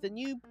 words of the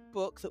new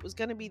book that was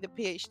going to be the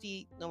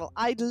PhD novel.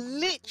 I'd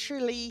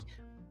literally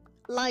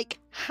like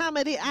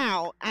hammered it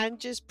out and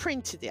just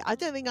printed it. I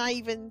don't think I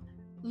even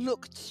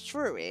looked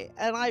through it.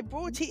 And I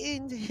brought it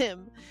in to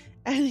him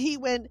and he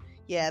went,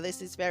 yeah,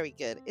 this is very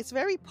good. It's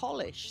very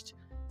polished.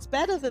 It's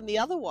better than the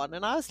other one.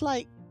 And I was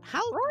like,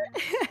 how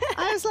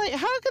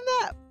can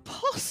that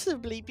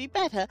possibly be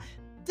better?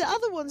 The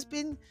other one's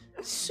been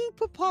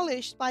super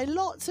polished by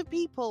lots of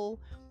people.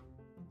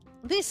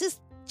 This has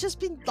just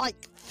been like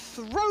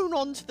thrown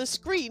onto the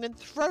screen and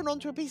thrown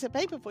onto a piece of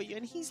paper for you.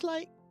 And he's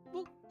like,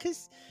 well,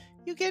 because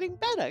you're getting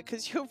better,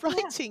 because you're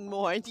writing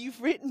more and you've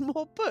written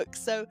more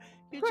books. So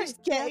you're Great,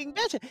 just getting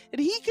better. And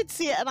he could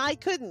see it and I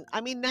couldn't.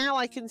 I mean, now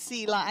I can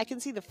see, like, I can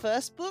see the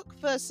first book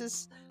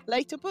versus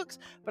later books,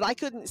 but I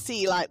couldn't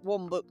see like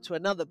one book to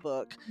another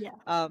book.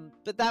 Yeah.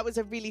 But that was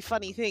a really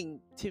funny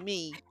thing to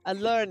me, a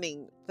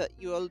learning that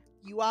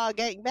you are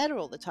getting better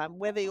all the time,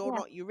 whether or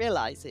not you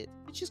realize it,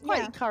 which is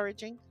quite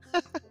encouraging.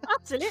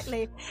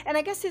 Absolutely. And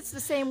I guess it's the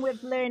same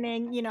with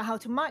learning, you know, how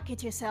to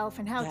market yourself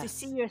and how to Yes.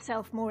 see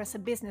yourself more as a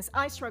business.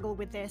 I struggle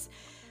with this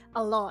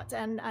a lot,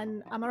 and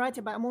I'm a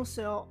writer, but I'm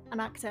also an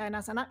actor, and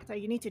as an actor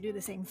you need to do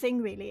the same thing,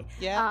 really.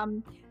 Yeah.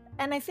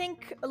 And I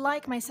think,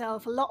 like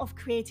myself, a lot of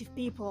creative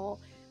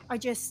people are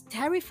just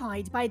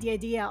terrified by the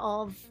idea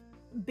of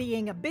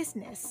being a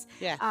business.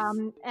 Yes.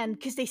 And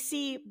because they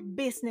see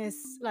business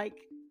like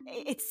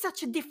it's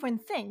such a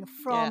different thing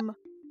from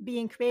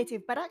being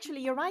creative. But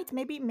actually, you're right,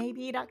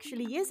 maybe it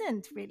actually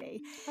isn't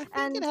really. I think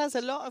And it has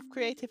a lot of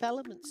creative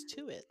elements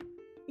to it.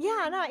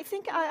 yeah, no, I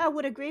think I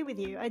would agree with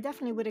you. I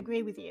definitely would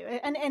agree with you.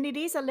 And it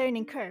is a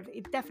learning curve.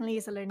 It definitely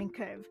is a learning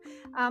curve.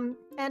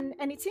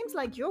 And it seems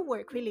like your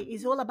work really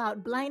is all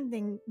about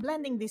blending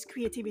this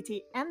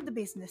creativity and the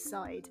business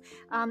side.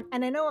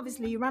 And I know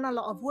obviously you run a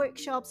lot of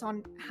workshops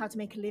on how to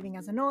make a living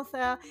as an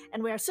author,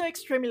 and we are so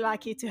extremely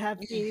lucky to have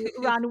you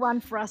run one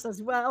for us as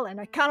well.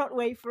 And I cannot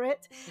wait for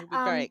it. It'll be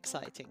very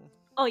exciting.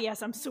 Oh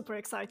yes, I'm super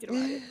excited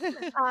about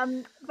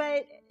it.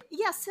 But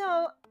yeah,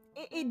 so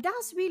it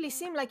does really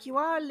seem like you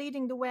are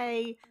leading the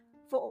way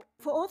for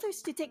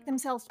authors to take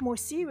themselves more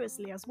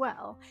seriously as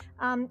well.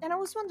 And I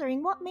was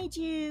wondering, what made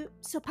you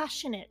so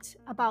passionate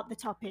about the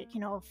topic, you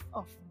know,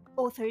 of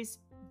authors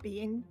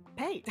being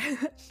paid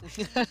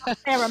a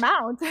fair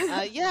amount?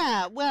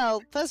 Yeah,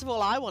 well, first of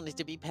all, I wanted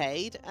to be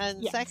paid,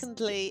 and Yes.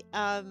 secondly,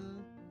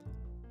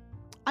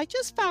 I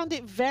just found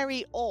it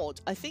very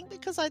odd. I think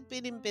because I'd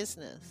been in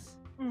business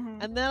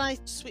Mhm. and then I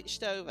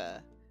switched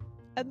over,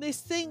 and this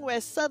thing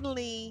where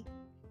suddenly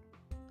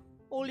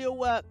all your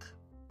work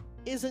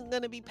isn't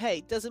going to be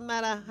paid. Doesn't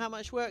matter how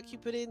much work you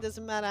put in,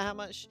 doesn't matter how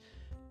much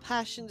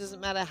passion, doesn't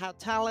matter how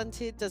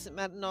talented, doesn't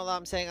matter, not that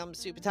I'm saying I'm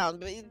super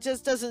talented, but it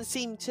just doesn't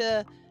seem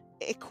to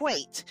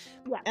equate.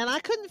 Yeah. And I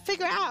couldn't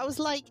figure it out. I was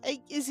like,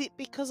 is it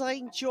because I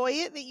enjoy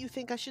it that you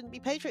think I shouldn't be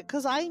paid for it?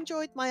 Because I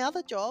enjoyed my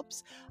other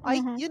jobs.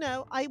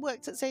 Mhm. I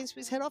worked at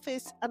Sainsbury's head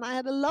office and I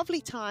had a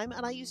lovely time,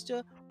 and I used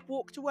to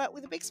walk to work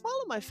with a big smile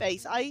on my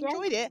face. I Yeah.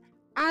 enjoyed it,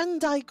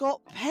 and I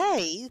got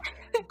paid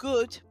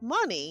good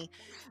money.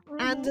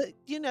 And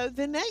Mhm.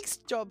 the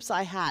next jobs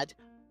I had,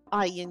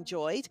 I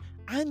enjoyed,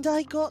 and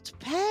I got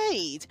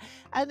paid.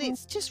 And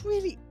it's just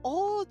really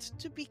odd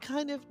to be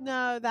kind of,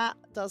 no, that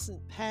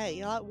doesn't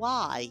pay. Like,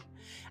 why?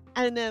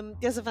 And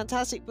there's a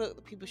fantastic book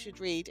that people should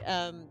read.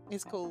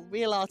 It's called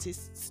Real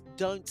Artists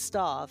Don't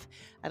Starve,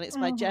 and it's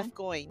by Jeff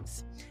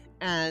Goins.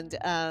 And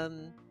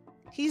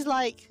he's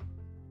like,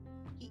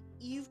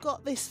 you've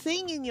got this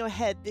thing in your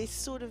head, this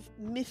sort of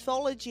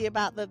mythology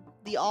about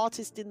the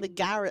artist in the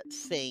garret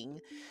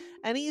thing.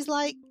 And he's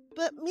like,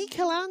 but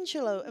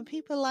Michelangelo and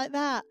people like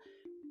that,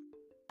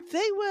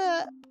 they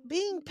were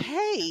being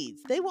paid.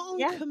 They were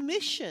on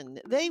commission.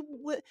 They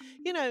were,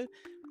 you know,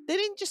 they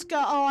didn't just go,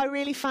 oh, I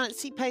really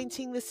fancy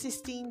painting the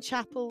Sistine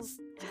Chapel's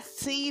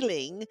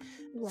ceiling.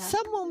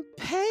 Someone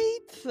paid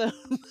them.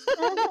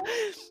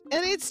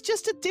 And it's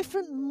just a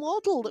different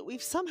model that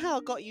we've somehow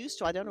got used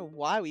to. I don't know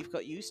why we've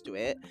got used to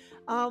it.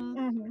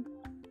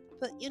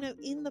 But, you know,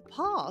 in the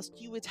past,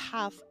 you would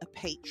have a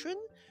patron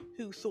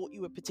who thought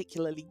you were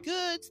particularly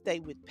good.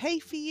 They would pay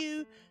for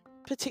you.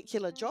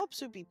 Particular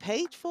jobs would be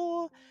paid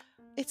for.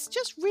 It's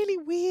just really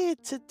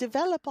weird to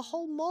develop a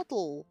whole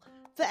model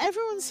that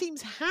everyone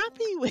seems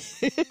happy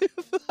with.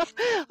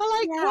 I'm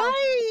like,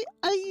 why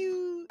are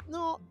you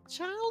not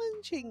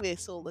challenging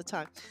this all the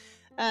time?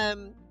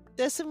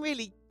 There's some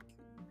really,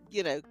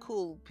 you know,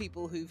 cool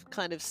people who've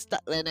kind of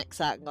stuck their necks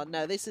out and gone,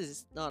 no, this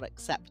is not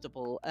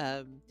acceptable.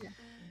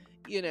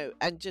 You know,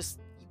 and just,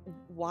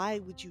 why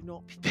would you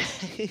not be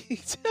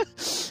paid?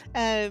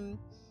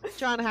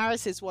 Joanne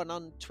Harris's one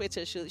on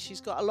Twitter,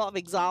 she's got a lot of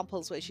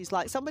examples where she's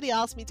like, somebody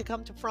asked me to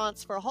come to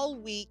France for a whole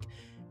week,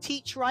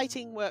 teach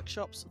writing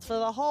workshops for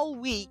the whole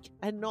week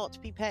and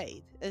not be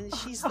paid. And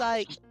she's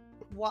like,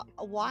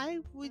 why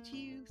would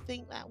you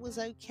think that was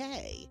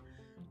okay?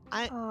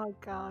 Oh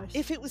gosh.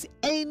 If it was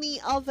any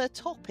other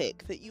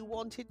topic that you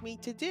wanted me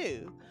to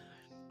do,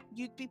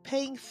 you'd be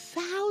paying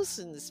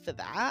thousands for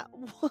that.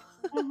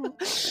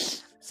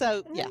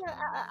 So yeah,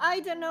 I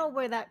don't know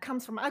where that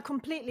comes from. I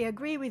completely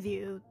agree with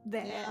you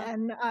there,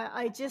 and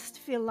I just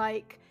feel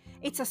like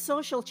it's a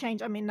social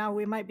change. I mean, now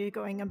we might be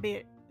going a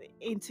bit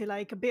into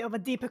like a bit of a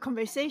deeper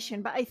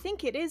conversation, but I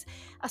think it is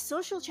a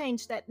social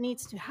change that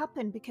needs to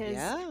happen, because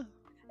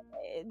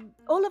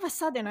all of a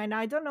sudden, and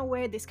I don't know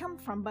where this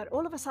comes from, but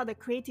all of a sudden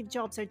creative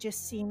jobs are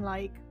just seen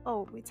like,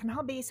 oh, it's an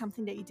hobby,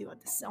 something that you do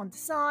on the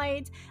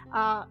side.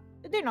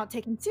 They're not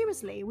taken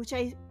seriously, which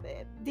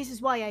this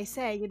is why I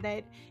say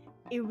that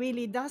it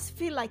really does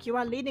feel like you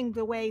are leading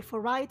the way for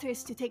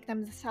writers to take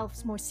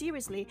themselves more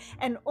seriously,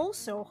 and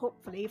also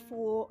hopefully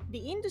for the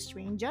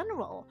industry in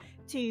general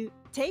to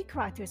take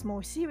writers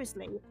more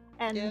seriously.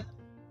 And it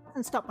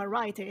doesn't stop at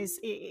writers,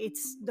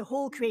 it's the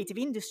whole creative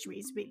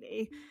industries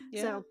really.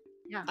 So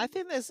yeah, I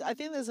think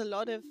there's a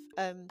lot of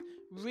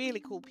really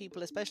cool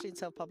people, especially in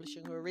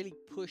self-publishing, who are really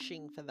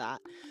pushing for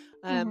that.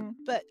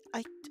 But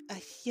I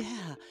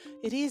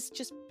it is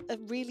just a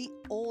really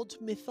odd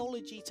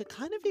mythology to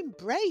kind of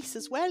embrace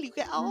as well. You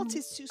get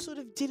artists who sort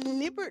of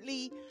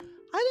deliberately,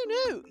 I don't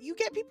know, you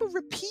get people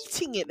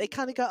repeating it. They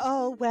kind of go,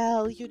 oh,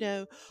 well, you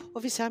know,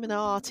 obviously I'm an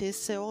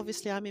artist, so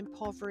obviously I'm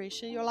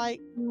impoverished. And you're like,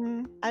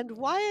 and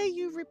why are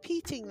you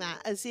repeating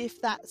that as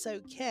if that's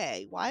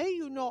okay? Why are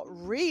you not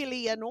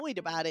really annoyed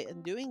about it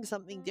and doing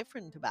something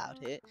different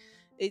about it?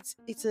 It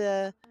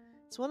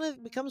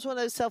becomes one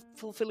of those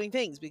self-fulfilling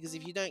things, because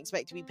if you don't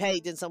expect to be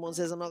paid and someone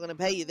says, I'm not going to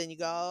pay you, then you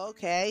go, oh,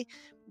 okay.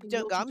 You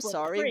don't go, I'm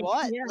sorry,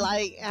 what?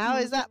 Like, how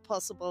is that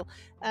possible?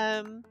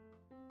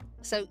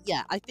 So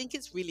yeah, I think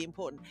it's really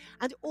important.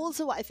 And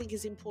also what I think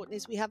is important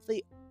is we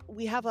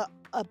have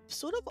a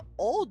sort of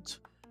odd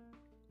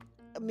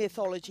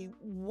mythology,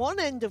 one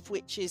end of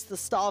which is the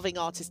starving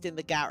artist in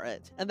the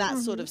garret, and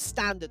that's sort of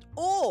standard,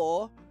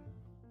 or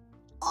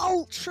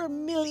ultra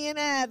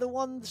millionaire, the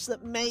ones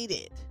that made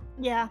it.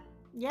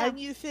 And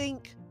you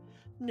think,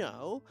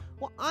 no,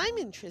 what I'm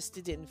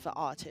interested in for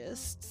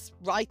artists,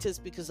 writers,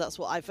 because that's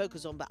what I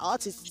focus on, but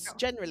artists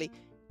generally,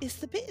 is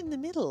the bit in the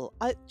middle.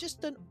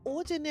 Just an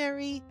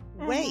ordinary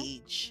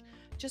wage,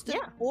 just an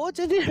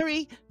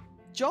ordinary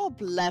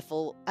job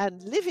level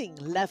and living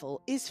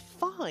level is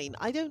fine.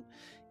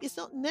 It's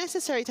not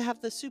necessary to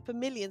have the super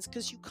millions,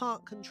 because you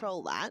can't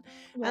control that.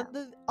 And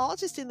the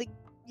artist in the,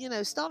 you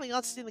know, starving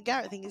artist in the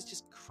garret thing is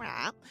just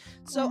crap.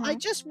 So I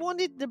just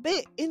wanted the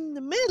bit in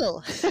the middle.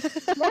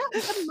 The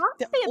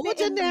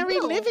ordinary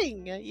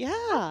living.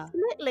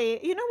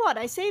 Absolutely. You know what?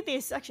 I say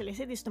this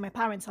to my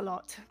parents a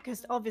lot,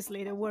 because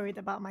obviously they're worried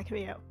about my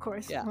career, of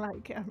course,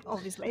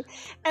 obviously.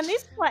 And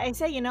this is why I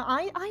say, you know,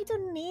 I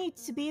don't need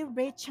to be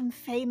rich and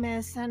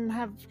famous and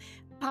have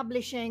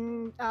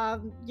publishing,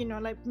 you know,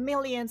 like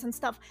millions and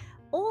stuff.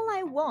 All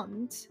I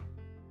want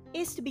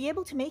is to be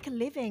able to make a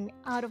living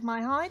out of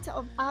my art,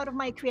 out of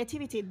my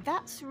creativity.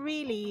 That's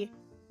really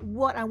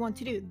what I want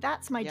to do.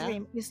 That's my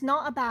dream. It's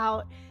not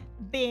about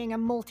being a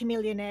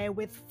multimillionaire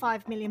with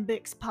 5 million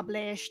books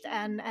published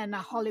and a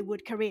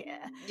Hollywood career.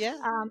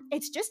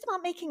 It's just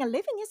about making a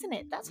living, isn't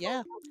it? That's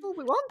all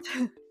we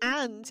want.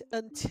 And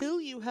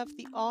until you have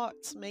the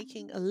arts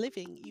making a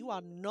living, you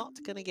are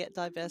not going to get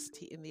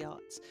diversity in the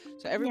arts.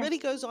 So everybody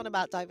goes on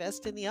about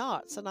diversity in the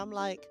arts, and I'm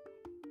like,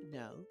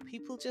 No,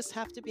 people just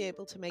have to be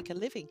able to make a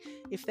living.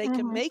 If they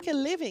can make a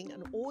living,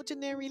 an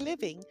ordinary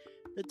living,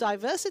 the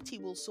diversity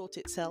will sort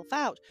itself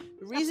out.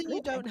 The reason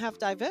you don't have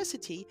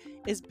diversity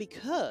is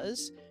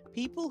because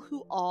people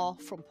who are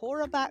from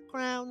poorer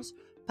backgrounds,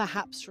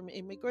 perhaps from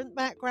immigrant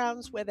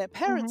backgrounds, where their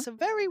parents are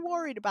very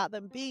worried about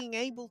them being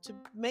able to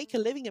make a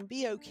living and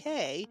be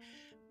okay,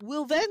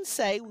 will then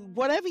say,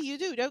 whatever you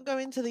do, don't go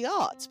into the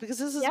arts because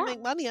this doesn't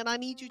make money and I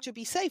need you to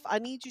be safe. I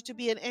need you to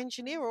be an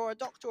engineer or a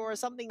doctor or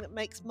something that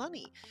makes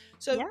money.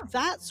 So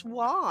that's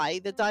why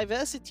the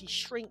diversity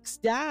shrinks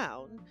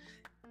down.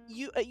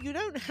 You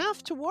don't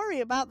have to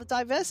worry about the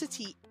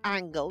diversity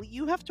angle.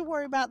 You have to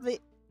worry about the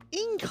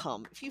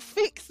income. If you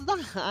fix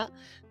that,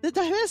 the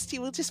diversity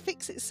will just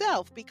fix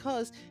itself,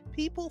 because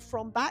people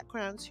from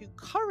backgrounds who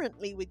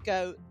currently would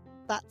go,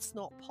 that's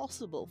not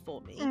possible for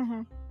me,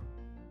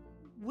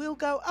 will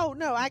go, oh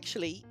no,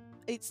 actually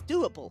it's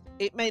doable.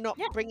 It may not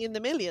bring in the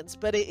millions,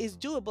 but it is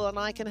doable, and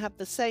I can have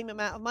the same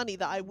amount of money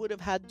that I would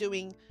have had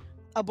doing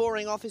a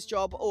boring office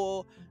job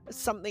or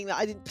something that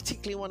I didn't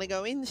particularly want to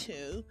go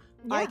into.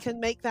 I can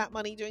make that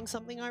money doing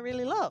something I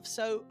really love.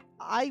 So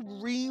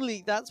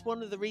that's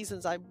one of the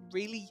reasons I'm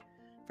really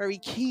very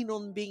keen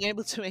on being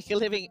able to make a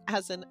living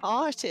as an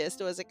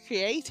artist or as a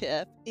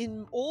creator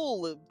in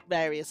all the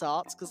various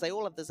arts, because they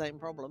all have the same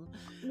problem.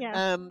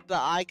 But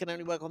I can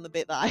only work on the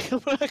bit that I can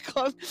work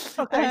on.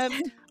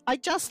 I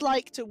just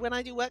like to, when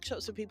I do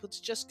workshops with people,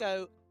 to just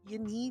go, you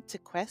need to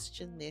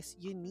question this.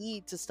 You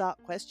need to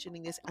start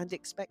questioning this and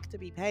expect to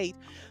be paid.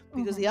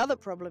 Because the other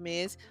problem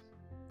is,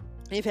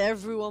 if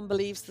everyone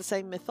believes the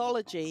same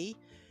mythology,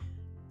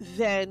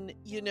 then,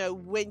 you know,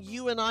 when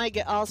you and I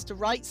get asked to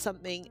write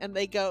something and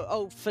they go,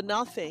 oh, for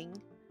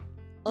nothing,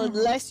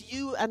 unless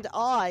you and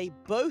I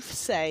both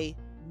say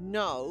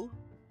no,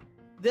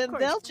 then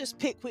they'll just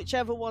pick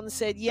whichever one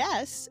said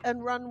yes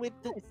and run with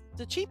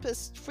the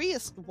cheapest,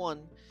 freest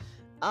one.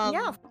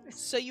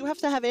 So you have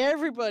to have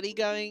everybody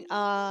going,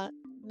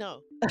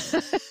 no.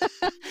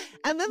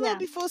 And then they'll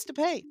be forced to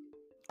pay,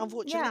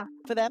 unfortunately,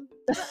 for them.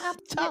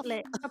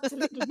 Absolutely.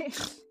 Absolutely.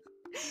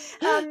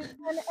 And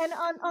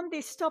on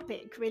this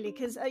topic, really,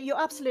 because you're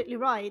absolutely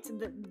right.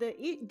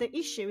 The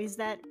issue is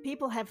that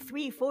people have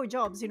 3-4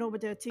 jobs in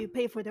order to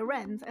pay for the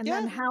rent, and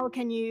then how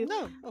can you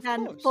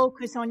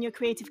focus on your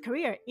creative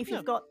career if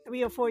you've got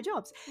 3 or 4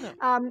 jobs?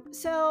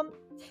 So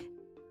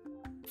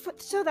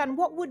then,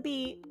 what would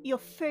be your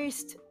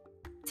first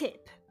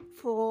tip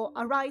for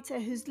a writer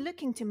who's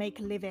looking to make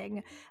a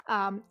living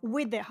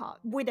with their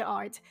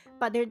art,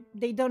 but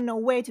they don't know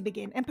where to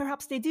begin, and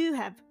perhaps they do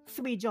have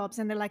 3 jobs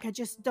and they're like, I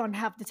just don't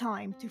have the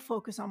time to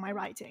focus on my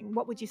writing?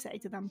 What would you say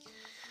to them?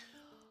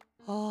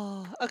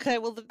 Oh, okay.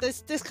 Well,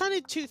 there's kind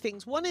of 2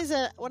 things. One is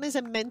a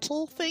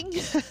mental thing,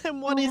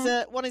 and one is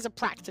a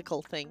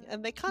practical thing,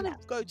 and they kind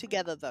of go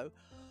together though.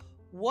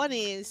 One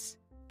is,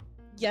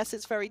 yes,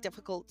 it's very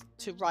difficult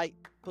to write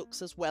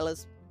books as well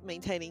as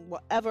maintaining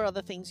whatever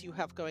other things you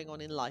have going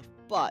on in life.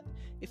 But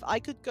if I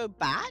could go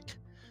back,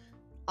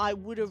 I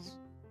would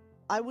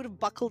have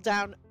buckled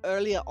down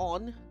earlier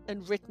on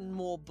and written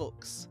more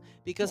books,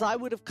 because I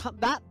would have come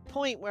that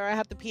point where I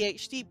had the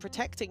PhD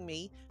protecting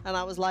me and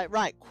I was like,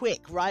 right,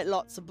 quick, write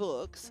lots of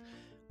books.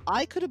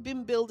 I could have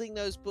been building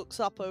those books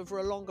up over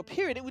a longer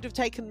period. It would have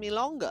taken me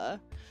longer,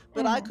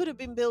 but I could have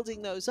been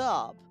building those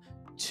up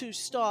to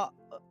start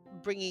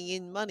bringing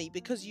in money,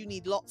 because you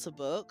need lots of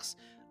books.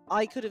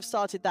 I could have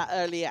started that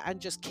earlier and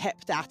just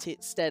kept at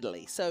it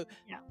steadily. So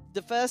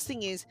the first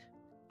thing is,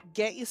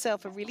 get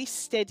yourself a really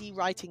steady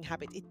writing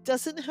habit. It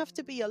doesn't have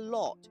to be a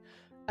lot.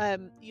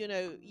 You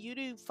know, you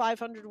do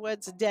 500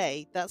 words a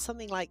day. That's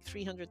something like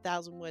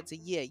 300,000 words a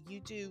year.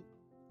 You do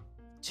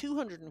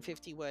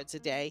 250 words a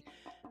day.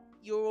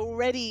 You're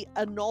already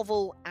a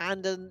novel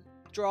and a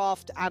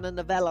draft and a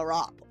novella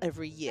up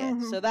every year.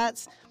 So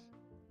that's,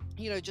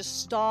 you know,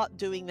 just start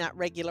doing that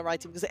regular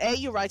writing, because A,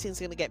 your writing is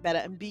going to get better,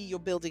 and B, you're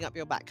building up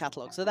your back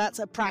catalogue. So that's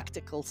a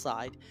practical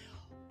side.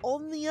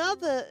 On the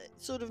other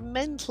sort of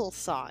mental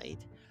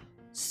side,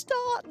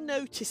 start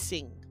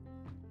noticing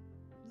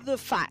the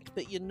fact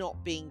that you're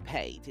not being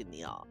paid in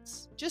the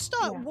arts. Just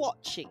start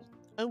watching,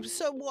 and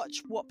so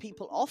watch what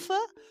people offer,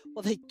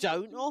 what they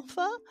don't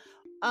offer,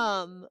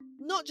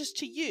 not just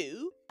to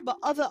you, but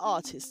other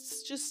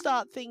artists. Just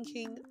start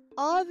thinking,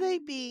 are they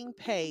being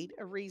paid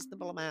a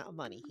reasonable amount of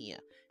money here?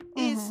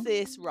 Is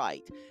this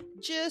right?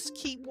 Just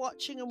keep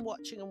watching and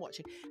watching and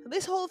watching. And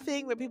this whole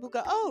thing where people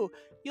go, oh,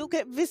 you'll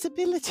get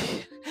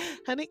visibility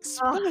and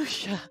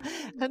exposure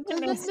and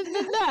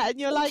and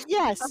you're like,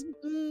 yes,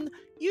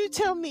 you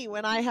tell me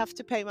when I have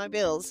to pay my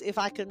bills if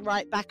I can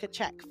write back a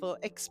check for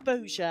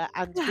exposure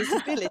and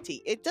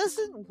visibility. It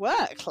doesn't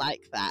work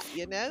like that,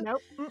 you know?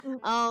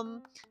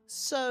 Nope.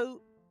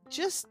 So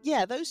just,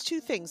 those 2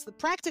 things. The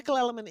practical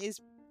element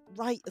is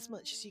write as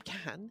much as you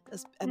can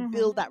and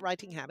build that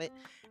writing habit.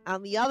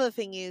 And the other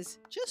thing is,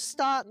 just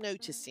start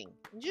noticing.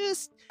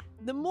 Just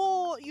the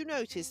more you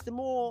notice, the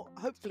more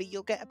hopefully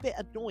you'll get a bit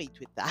annoyed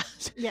with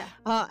that.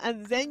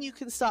 And then you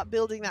can start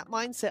building that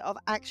mindset of,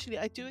 actually,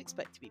 I do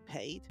expect to be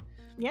paid.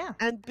 Yeah.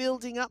 and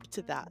building up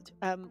to that.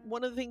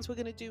 One of the things we're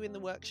going to do in the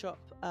workshop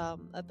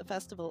at the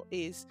festival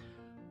is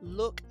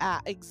look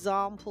at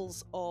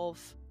examples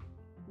of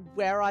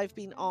where I've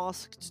been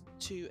asked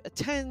to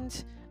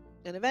attend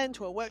an event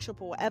or a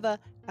workshop or whatever,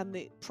 and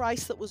the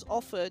price that was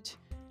offered,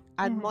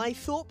 and my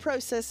thought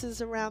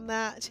processes around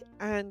that,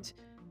 and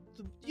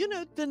you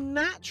know, the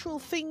natural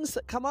things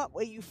that come up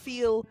where you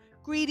feel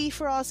greedy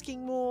for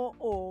asking more,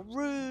 or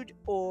rude,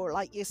 or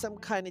like you're some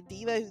kind of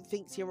diva who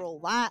thinks you're all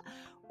that,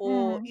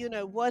 or you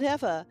know,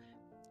 whatever.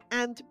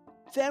 And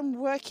them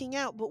working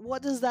out, but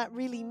what does that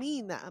really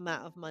mean, that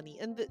amount of money?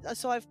 And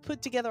so I've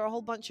put together a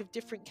whole bunch of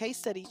different case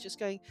studies, just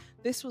going,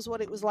 this was what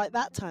it was like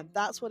that time,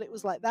 that's what it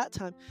was like that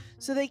time,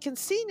 so they can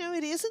see, no,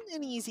 it isn't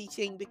an easy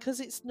thing, because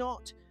it's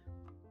not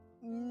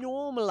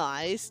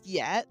normalized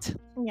yet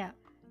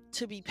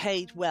to be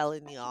paid well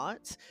in the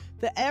arts,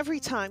 that every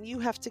time you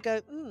have to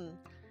go,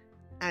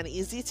 and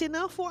is it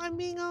enough what I'm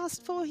being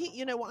asked for here,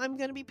 you know, what I'm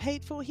going to be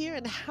paid for here,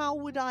 and how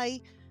would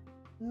I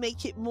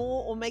make it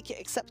more or make it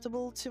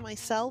acceptable to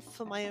myself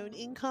for my own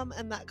income,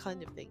 and that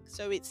kind of thing.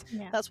 So it's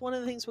that's one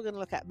of the things we're going to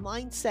look at.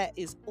 Mindset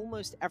is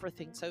almost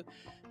everything. So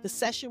the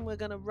session we're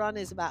going to run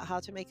is about how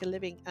to make a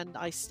living, and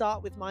I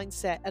start with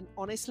mindset. And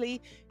honestly,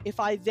 if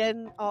I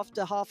then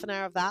after half an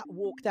hour of that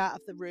walked out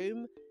of the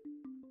room,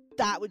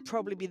 that would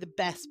probably be the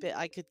best bit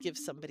I could give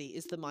somebody,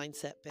 is the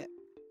mindset bit.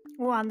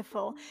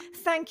 Wonderful.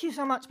 Thank you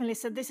so much,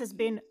 Melissa. This has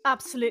been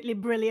absolutely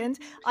brilliant.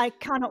 I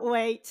cannot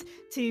wait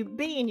to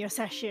be in your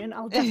session.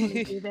 I'll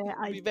definitely be there.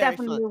 I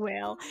definitely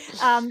will.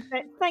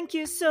 But thank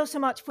you so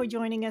much for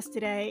joining us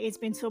today. It's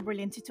been so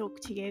brilliant to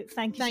talk to you.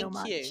 Thank you so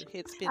much. Thank you.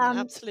 It's been an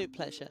absolute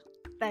pleasure.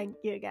 Thank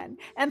you again.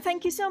 And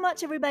thank you so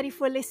much, everybody,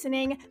 for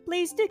listening.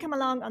 Please do come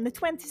along on the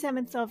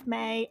 27th of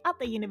May at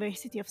the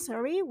University of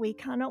Surrey. We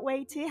cannot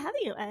wait to have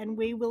you, and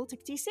we will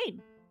talk to you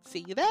soon.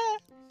 See you there.